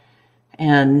hardware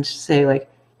and say, like,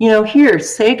 you know, here,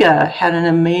 Sega had an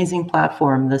amazing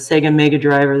platform, the Sega Mega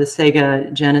Drive or the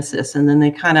Sega Genesis, and then they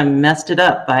kind of messed it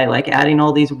up by, like, adding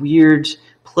all these weird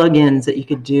plugins that you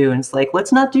could do. And it's like,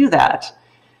 let's not do that.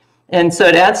 And so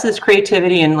it adds this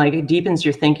creativity and, like, it deepens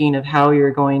your thinking of how you're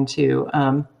going to,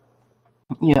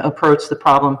 you know, approach the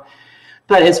problem.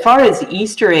 But as far as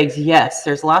Easter eggs, yes,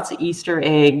 there's lots of Easter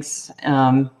eggs.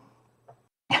 I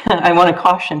want to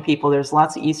caution people, there's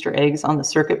lots of Easter eggs on the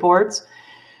circuit boards.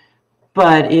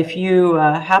 But if you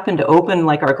happen to open,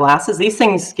 like, our glasses, these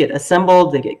things get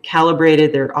assembled, they get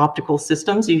calibrated, they're optical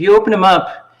systems. If you open them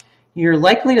up, you're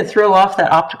likely to throw off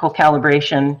that optical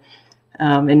calibration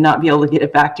and not be able to get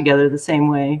it back together the same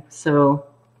way. So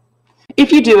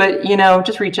if you do it, you know,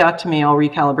 just reach out to me. I'll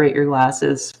recalibrate your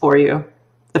glasses for you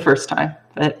the first time.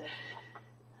 But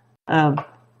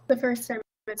the first time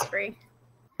it's free.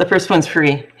 The first one's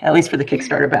free, at least for the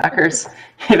Kickstarter backers.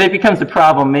 If it becomes a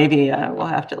problem, maybe we'll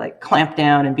have to, like, clamp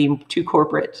down and be too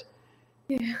corporate.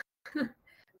 Yeah.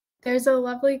 There's a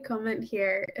lovely comment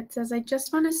here. It says, I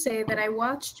just want to say that I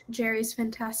watched Jeri's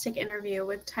fantastic interview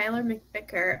with Tyler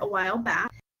McVicker a while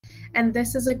back, and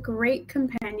this is a great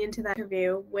companion to that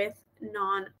interview with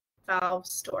non-Valve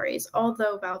stories,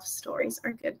 although Valve stories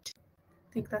are good too.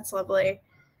 I think that's lovely.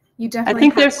 You definitely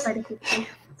have quite a few fans.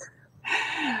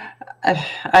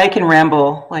 I can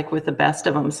ramble like with the best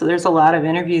of them. So there's a lot of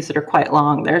interviews that are quite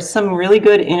long. There's some really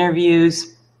good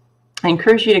interviews. I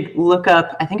encourage you to look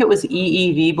up, I think it was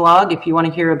EEV blog, if you want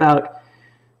to hear about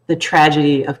the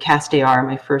tragedy of Cast AR,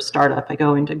 my first startup. I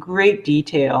go into great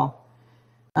detail.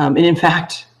 And in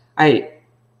fact, I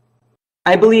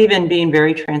believe in being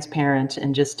very transparent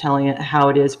and just telling it how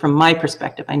it is from my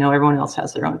perspective. I know everyone else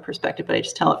has their own perspective, but I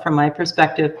just tell it from my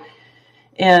perspective.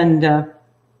 And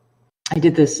I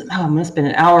did this, it must have been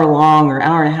an hour long or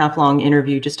hour and a half long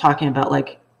interview just talking about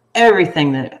like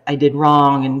everything that I did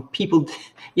wrong and people,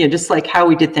 just like how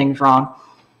we did things wrong.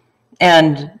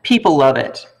 And people love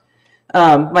it.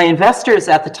 My investors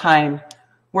at the time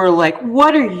were like,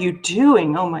 what are you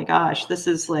doing? Oh my gosh, this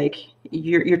is like,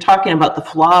 you're talking about the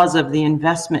flaws of the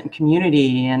investment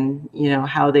community and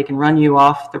how they can run you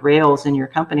off the rails in your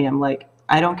company. I'm like,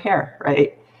 I don't care,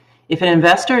 right? If an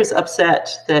investor is upset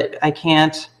that I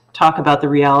can't talk about the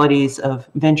realities of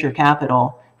venture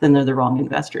capital, then they're the wrong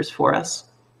investors for us.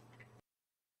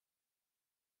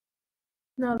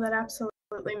 No, that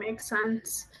absolutely makes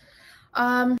sense.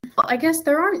 Well, I guess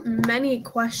there aren't many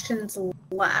questions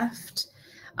left,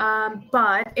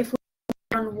 but if we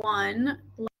on one,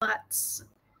 let's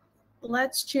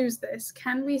choose this.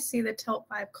 Can we see the Tilt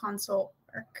 5 console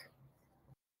work?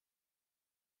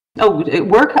 Oh, it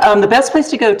work. The best place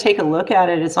to go take a look at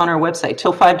it is on our website,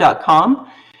 tilt5.com.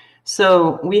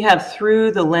 So we have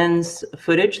through the lens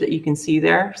footage that you can see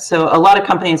there. So a lot of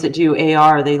companies that do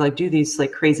AR, they like do these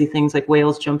like crazy things like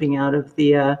whales jumping out of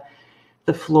the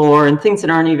floor and things that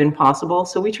aren't even possible.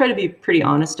 So we try to be pretty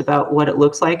honest about what it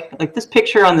looks like. Like this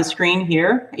picture on the screen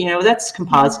here, that's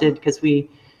composited because we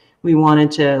wanted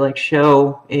to like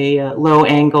show a low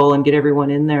angle and get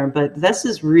everyone in there. But this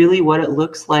is really what it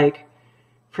looks like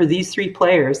for these three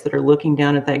players that are looking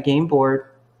down at that game board.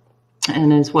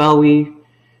 And as well, the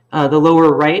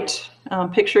lower right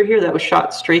picture here, that was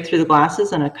shot straight through the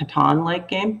glasses in a Catan-like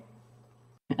game.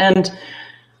 And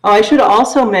I should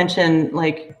also mention,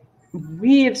 like,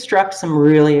 we have struck some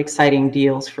really exciting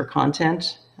deals for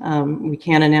content. We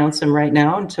can't announce them right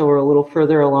now until we're a little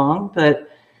further along, but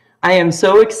I am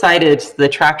so excited the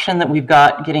traction that we've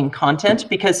got getting content,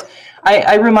 because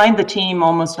I remind the team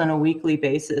almost on a weekly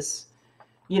basis,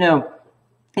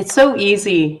 it's so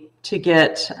easy to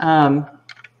get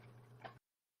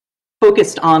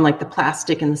focused on like the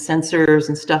plastic and the sensors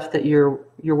and stuff that you're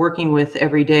working with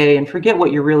every day and forget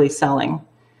what you're really selling.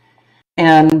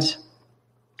 And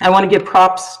I want to give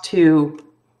props to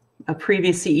a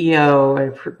previous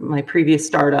CEO, my previous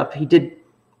startup. He did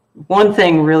one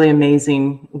thing really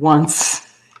amazing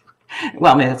once.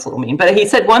 Well, maybe that's a little mean, but he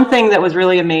said one thing that was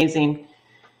really amazing.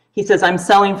 He says, I'm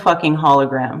selling fucking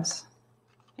holograms.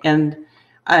 And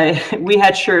we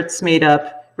had shirts made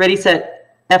up, ready,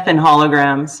 set, effing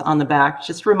holograms on the back.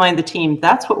 Just to remind the team,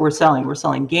 that's what we're selling. We're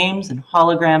selling games and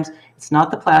holograms. It's not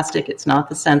the plastic, it's not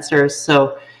the sensors.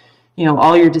 So,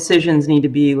 all your decisions need to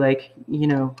be like,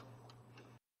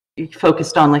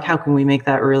 focused on like, how can we make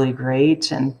that really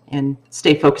great, and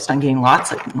stay focused on getting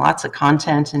lots of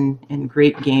content and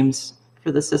great games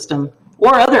for the system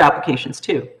or other applications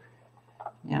too.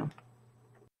 Yeah.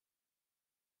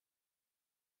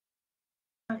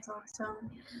 That's awesome.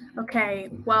 Okay,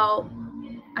 well,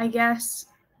 I guess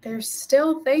there's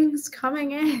still things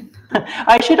coming in.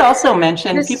 I should also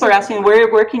mention, people are asking,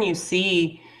 where can you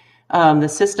see the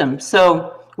system?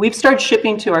 So we've started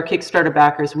shipping to our Kickstarter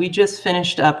backers. We just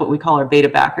finished up what we call our beta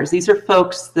backers. These are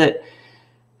folks that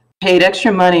paid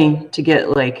extra money to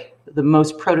get like the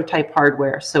most prototype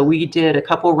hardware. So we did a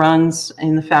couple runs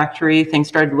in the factory. Things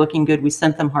started looking good. We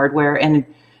sent them hardware, and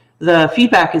the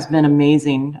feedback has been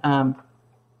amazing. A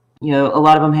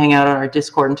lot of them hang out on our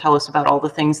Discord and tell us about all the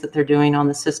things that they're doing on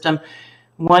the system.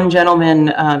 One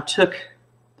gentleman took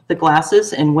the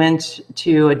glasses and went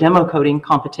to a demo coding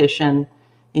competition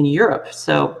in Europe.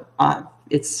 So I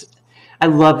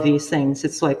love these things.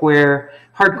 It's like where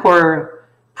hardcore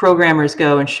programmers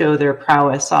go and show their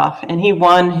prowess off. And he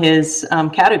won his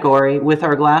category with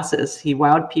our glasses. He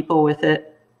wowed people with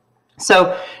it.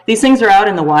 So these things are out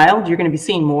in the wild. You're going to be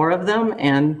seeing more of them.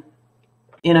 And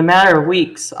in a matter of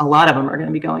weeks, a lot of them are going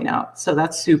to be going out. So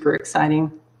that's super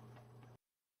exciting.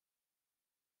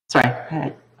 Sorry. Go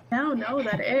ahead. No,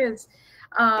 that is.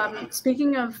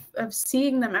 Speaking of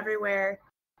seeing them everywhere,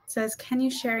 it says, can you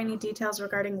share any details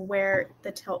regarding where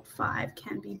the Tilt 5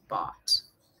 can be bought?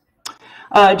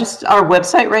 Just our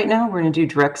website right now. We're going to do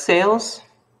direct sales.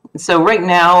 So right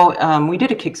now, we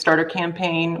did a Kickstarter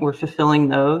campaign. We're fulfilling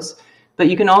those. But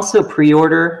you can also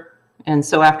pre-order. And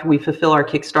so after we fulfill our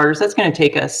Kickstarters, that's going to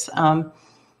take us,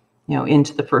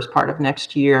 into the first part of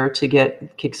next year to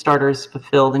get Kickstarters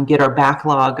fulfilled and get our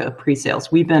backlog of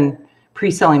pre-sales. We've been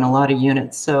pre-selling a lot of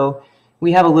units, so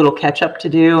we have a little catch up to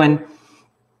do. And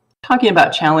talking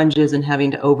about challenges and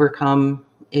having to overcome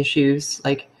issues,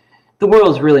 like the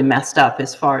world's really messed up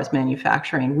as far as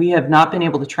manufacturing. We have not been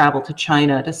able to travel to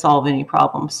China to solve any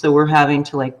problems. So we're having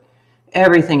to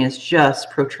everything is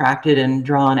just protracted and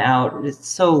drawn out. It's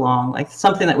so long, like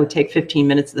something that would take 15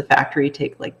 minutes at the factory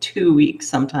take 2 weeks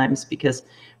sometimes, because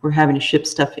we're having to ship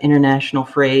stuff international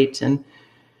freight. And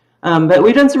but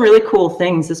we've done some really cool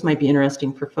things. This might be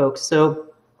interesting for folks. So,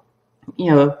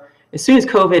 as soon as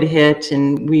COVID hit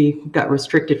and we got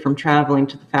restricted from traveling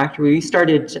to the factory, we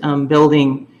started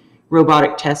building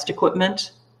robotic test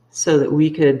equipment so that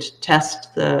we could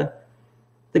test the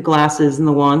glasses and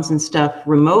the wands and stuff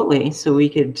remotely. So we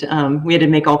could, we had to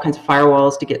make all kinds of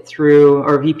firewalls to get through,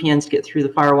 or VPNs to get through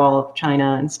the firewall of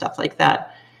China and stuff like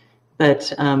that.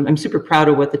 But I'm super proud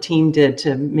of what the team did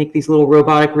to make these little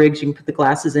robotic rigs you can put the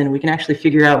glasses in. We can actually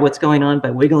figure out what's going on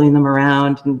by wiggling them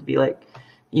around and be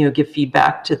give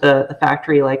feedback to the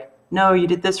factory, no, you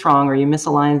did this wrong, or you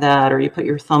misaligned that, or you put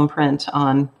your thumbprint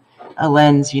on a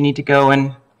lens, you need to go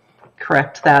and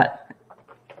correct that.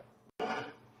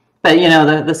 But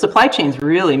the supply chain's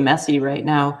really messy right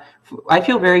now. I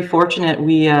feel very fortunate.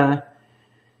 We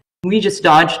just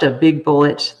dodged a big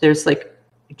bullet. There's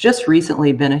just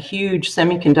recently been a huge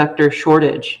semiconductor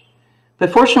shortage, but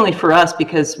fortunately for us,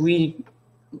 because we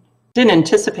didn't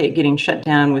anticipate getting shut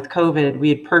down with COVID, we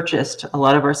had purchased a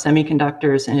lot of our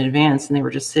semiconductors in advance and they were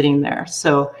just sitting there.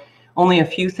 So only a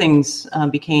few things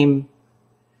became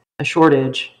a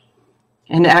shortage.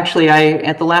 And actually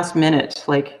at the last minute,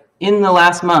 in the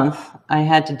last month, I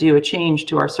had to do a change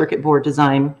to our circuit board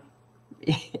design.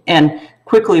 And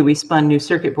quickly we spun new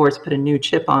circuit boards, put a new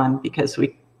chip on because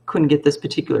we couldn't get this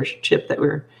particular chip that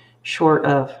we're short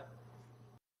of.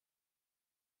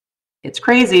 It's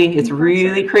crazy. It's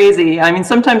really crazy. I mean,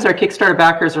 sometimes our Kickstarter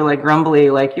backers are grumbly,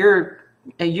 you're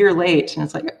a year late. And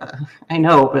it's I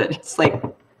know, but it's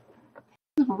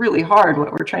really hard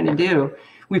what we're trying to do.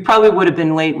 We probably would have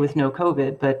been late with no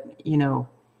COVID, but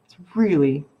it's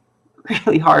really,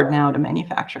 really hard now to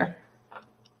manufacture.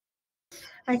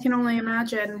 I can only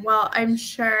imagine. Well, I'm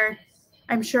sure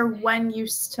when you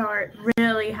start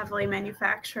really heavily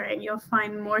manufacturing, you'll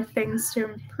find more things to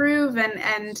improve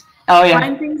and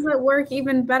find things that work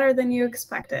even better than you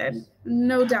expected.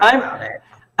 No doubt about it.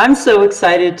 I'm so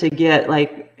excited to get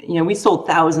we sold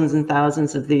thousands and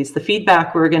thousands of these. The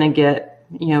feedback we're going to get,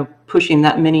 pushing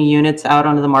that many units out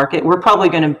onto the market, we're probably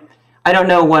going to, I don't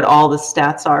know what all the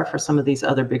stats are for some of these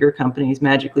other bigger companies,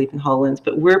 Magic Leap and HoloLens,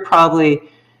 but we're probably,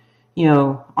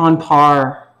 on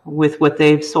par with what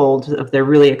they've sold of their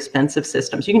really expensive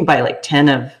systems. You can buy 10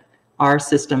 of our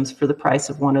systems for the price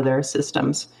of one of their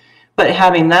systems. But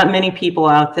having that many people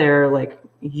out there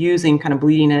using kind of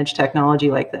bleeding edge technology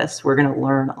like this, we're going to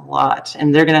learn a lot.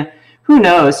 And they're going to, who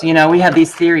knows, we have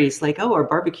these theories oh, our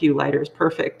barbecue lighter is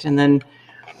perfect. And then,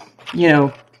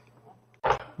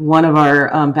 one of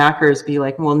our backers be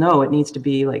well, no, it needs to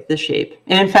be this shape.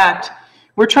 And in fact,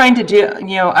 we're trying to do,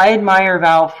 I admire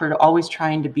Valve for always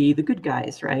trying to be the good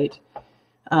guys, right?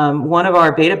 One of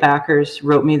our beta backers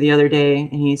wrote me the other day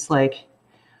and he's I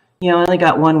only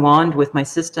got one wand with my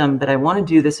system, but I want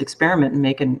to do this experiment and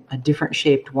make a different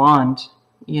shaped wand,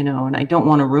 and I don't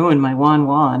want to ruin my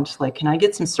wand. Can I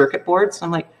get some circuit boards?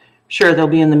 I'm sure, they'll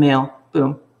be in the mail.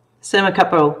 Boom. Send him a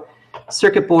couple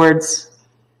circuit boards.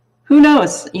 Who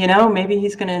knows, maybe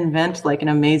he's going to invent an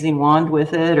amazing wand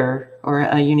with it or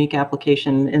a unique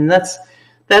application. And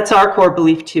that's our core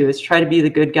belief too, is try to be the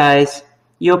good guys.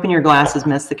 You open your glasses,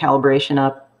 mess the calibration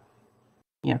up.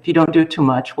 If you don't do it too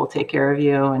much, we'll take care of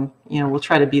you, and we'll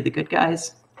try to be the good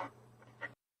guys.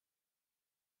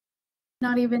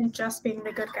 Not even just being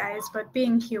the good guys, but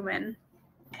being human.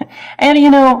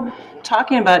 And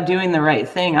talking about doing the right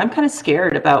thing, I'm kind of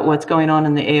scared about what's going on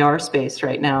in the AR space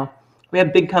right now. We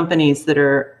have big companies that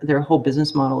their whole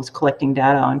business model is collecting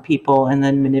data on people and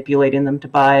then manipulating them to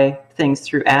buy things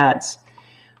through ads.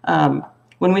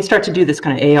 When we start to do this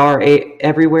kind of AR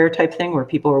everywhere type thing, where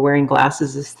people are wearing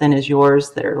glasses as thin as yours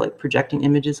that are projecting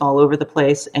images all over the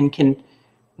place and can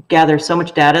gather so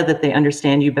much data that they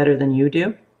understand you better than you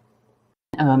do,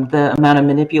 the amount of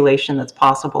manipulation that's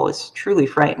possible is truly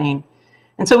frightening.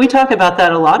 And so we talk about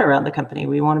that a lot around the company.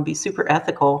 We want to be super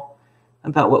ethical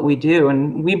about what we do.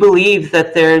 And we believe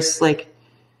that there's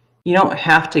you don't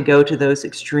have to go to those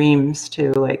extremes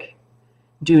to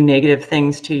do negative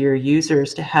things to your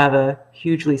users to have a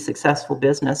hugely successful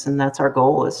business. And that's our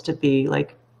goal, is to be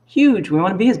huge. We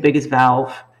want to be as big as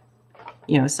Valve,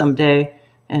 someday,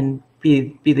 and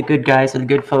be the good guys or the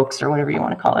good folks or whatever you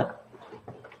want to call it.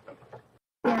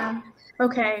 Yeah.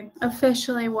 Okay.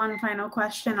 Officially, one final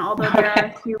question, although there are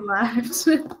a few left.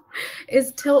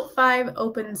 Is Tilt 5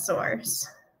 open source?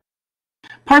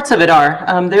 Parts of it are.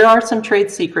 There are some trade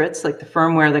secrets, like the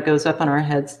firmware that goes up on our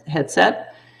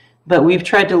headset. But we've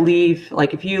tried to leave,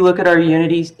 like if you look at our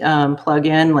Unity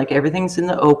plugin, like everything's in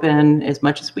the open as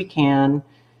much as we can.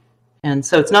 And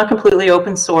so it's not completely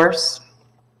open source.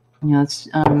 You know, it's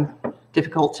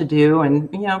difficult to do. And,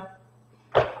 you know,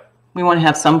 we want to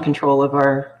have some control of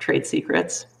our trade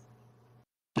secrets.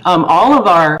 All of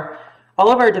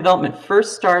our development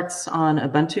first starts on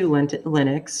Ubuntu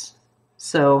Linux.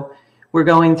 So we're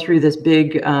going through this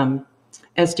big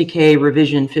SDK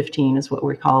revision 15 is what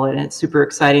we call it, and it's super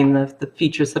exciting, the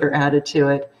features that are added to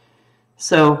it.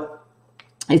 So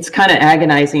it's kind of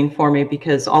agonizing for me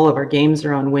because all of our games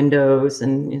are on Windows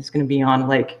and it's going to be on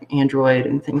like Android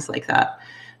and things like that.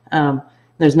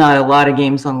 There's not a lot of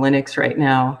games on Linux right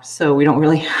now, so we don't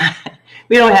really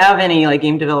we don't have any like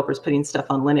game developers putting stuff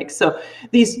on Linux. So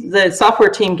the software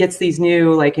team gets these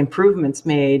new like improvements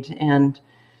made, and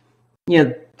you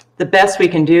know, the best we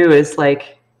can do is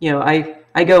like, you know,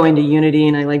 I go into Unity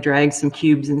and I like drag some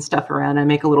cubes and stuff around. I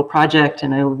make a little project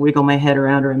and I wiggle my head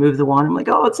around or I move the wand. I'm like,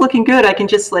 oh, it's looking good. I can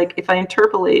just like, if I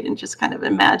interpolate and just kind of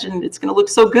imagine, it's going to look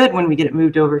so good when we get it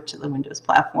moved over to the Windows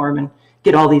platform and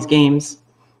get all these games.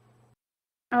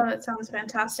 Oh, that sounds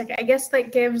fantastic. I guess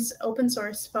that gives open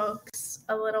source folks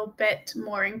a little bit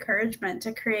more encouragement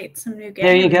to create some new games.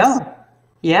 There you go.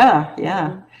 Yeah,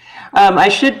 yeah. I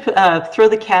should throw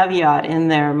the caveat in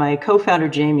there. My co-founder,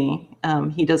 Jamie,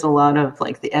 he does a lot of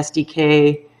like the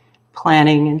SDK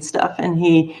planning and stuff. And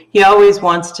he always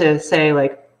wants to say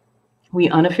like, we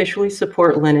unofficially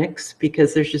support Linux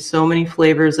because there's just so many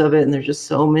flavors of it and there's just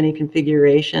so many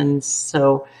configurations.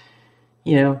 So,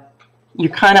 you know, you're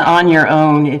kind of on your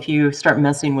own if you start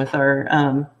messing with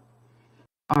our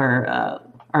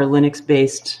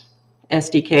Linux-based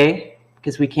SDK,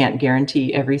 because we can't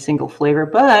guarantee every single flavor.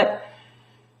 But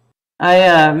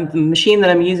the machine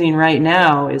that I'm using right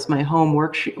now is my home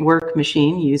work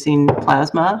machine using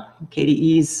Plasma,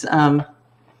 KDE's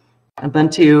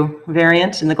Ubuntu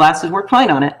variant, and the glasses work fine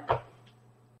on it.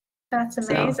 That's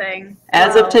amazing. So,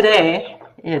 as of today,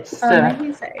 it's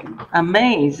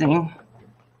amazing.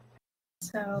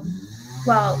 So,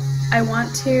 well, I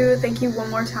want to thank you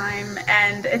one more time,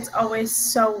 and it's always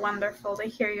so wonderful to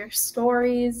hear your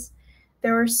stories.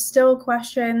 There were still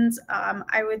questions.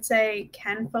 I would say,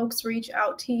 can folks reach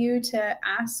out to you to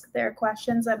ask their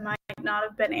questions that might not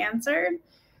have been answered?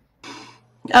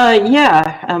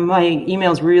 Yeah, my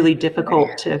email is really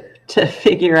difficult to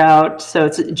figure out. So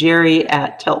it's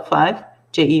Jeri@Tilt5,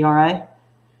 Jeri.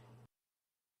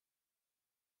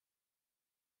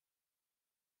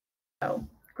 Oh,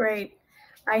 great.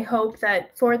 I hope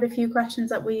that for the few questions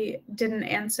that we didn't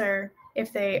answer,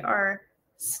 if they are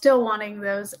still wanting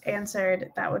those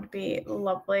answered, that would be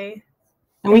lovely.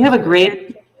 And we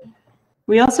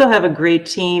also have a great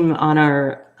team on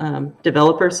our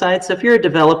developer side. So if you're a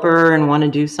developer and want to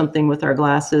do something with our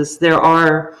glasses, there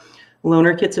are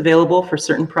loaner kits available for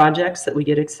certain projects that we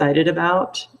get excited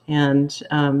about, and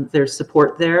there's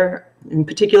support there. In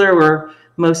particular, we're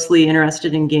mostly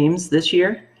interested in games this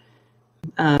year.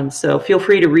 So feel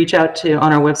free to reach out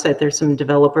on our website. There's some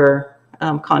developer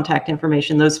contact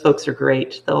information. Those folks are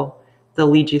great. They'll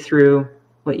lead you through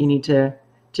what you need to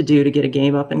do to get a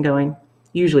game up and going.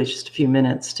 Usually it's just a few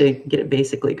minutes to get it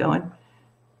basically going.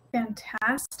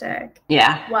 Fantastic.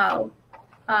 Yeah. Well,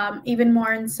 even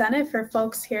more incentive for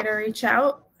folks here to reach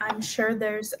out. I'm sure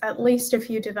there's at least a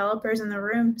few developers in the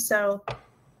room. So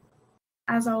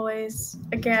as always,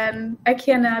 again, I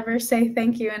can't ever say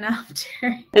thank you enough,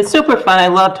 Jeri. It's super fun. I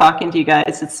love talking to you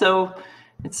guys. It's so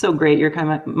great. You're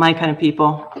my kind of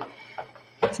people.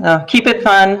 So keep it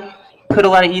fun. Put a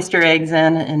lot of Easter eggs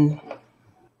in, and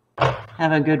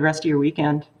have a good rest of your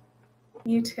weekend.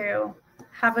 You too.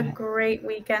 Have a great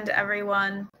weekend,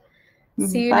 everyone.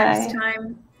 See you Bye. next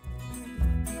time.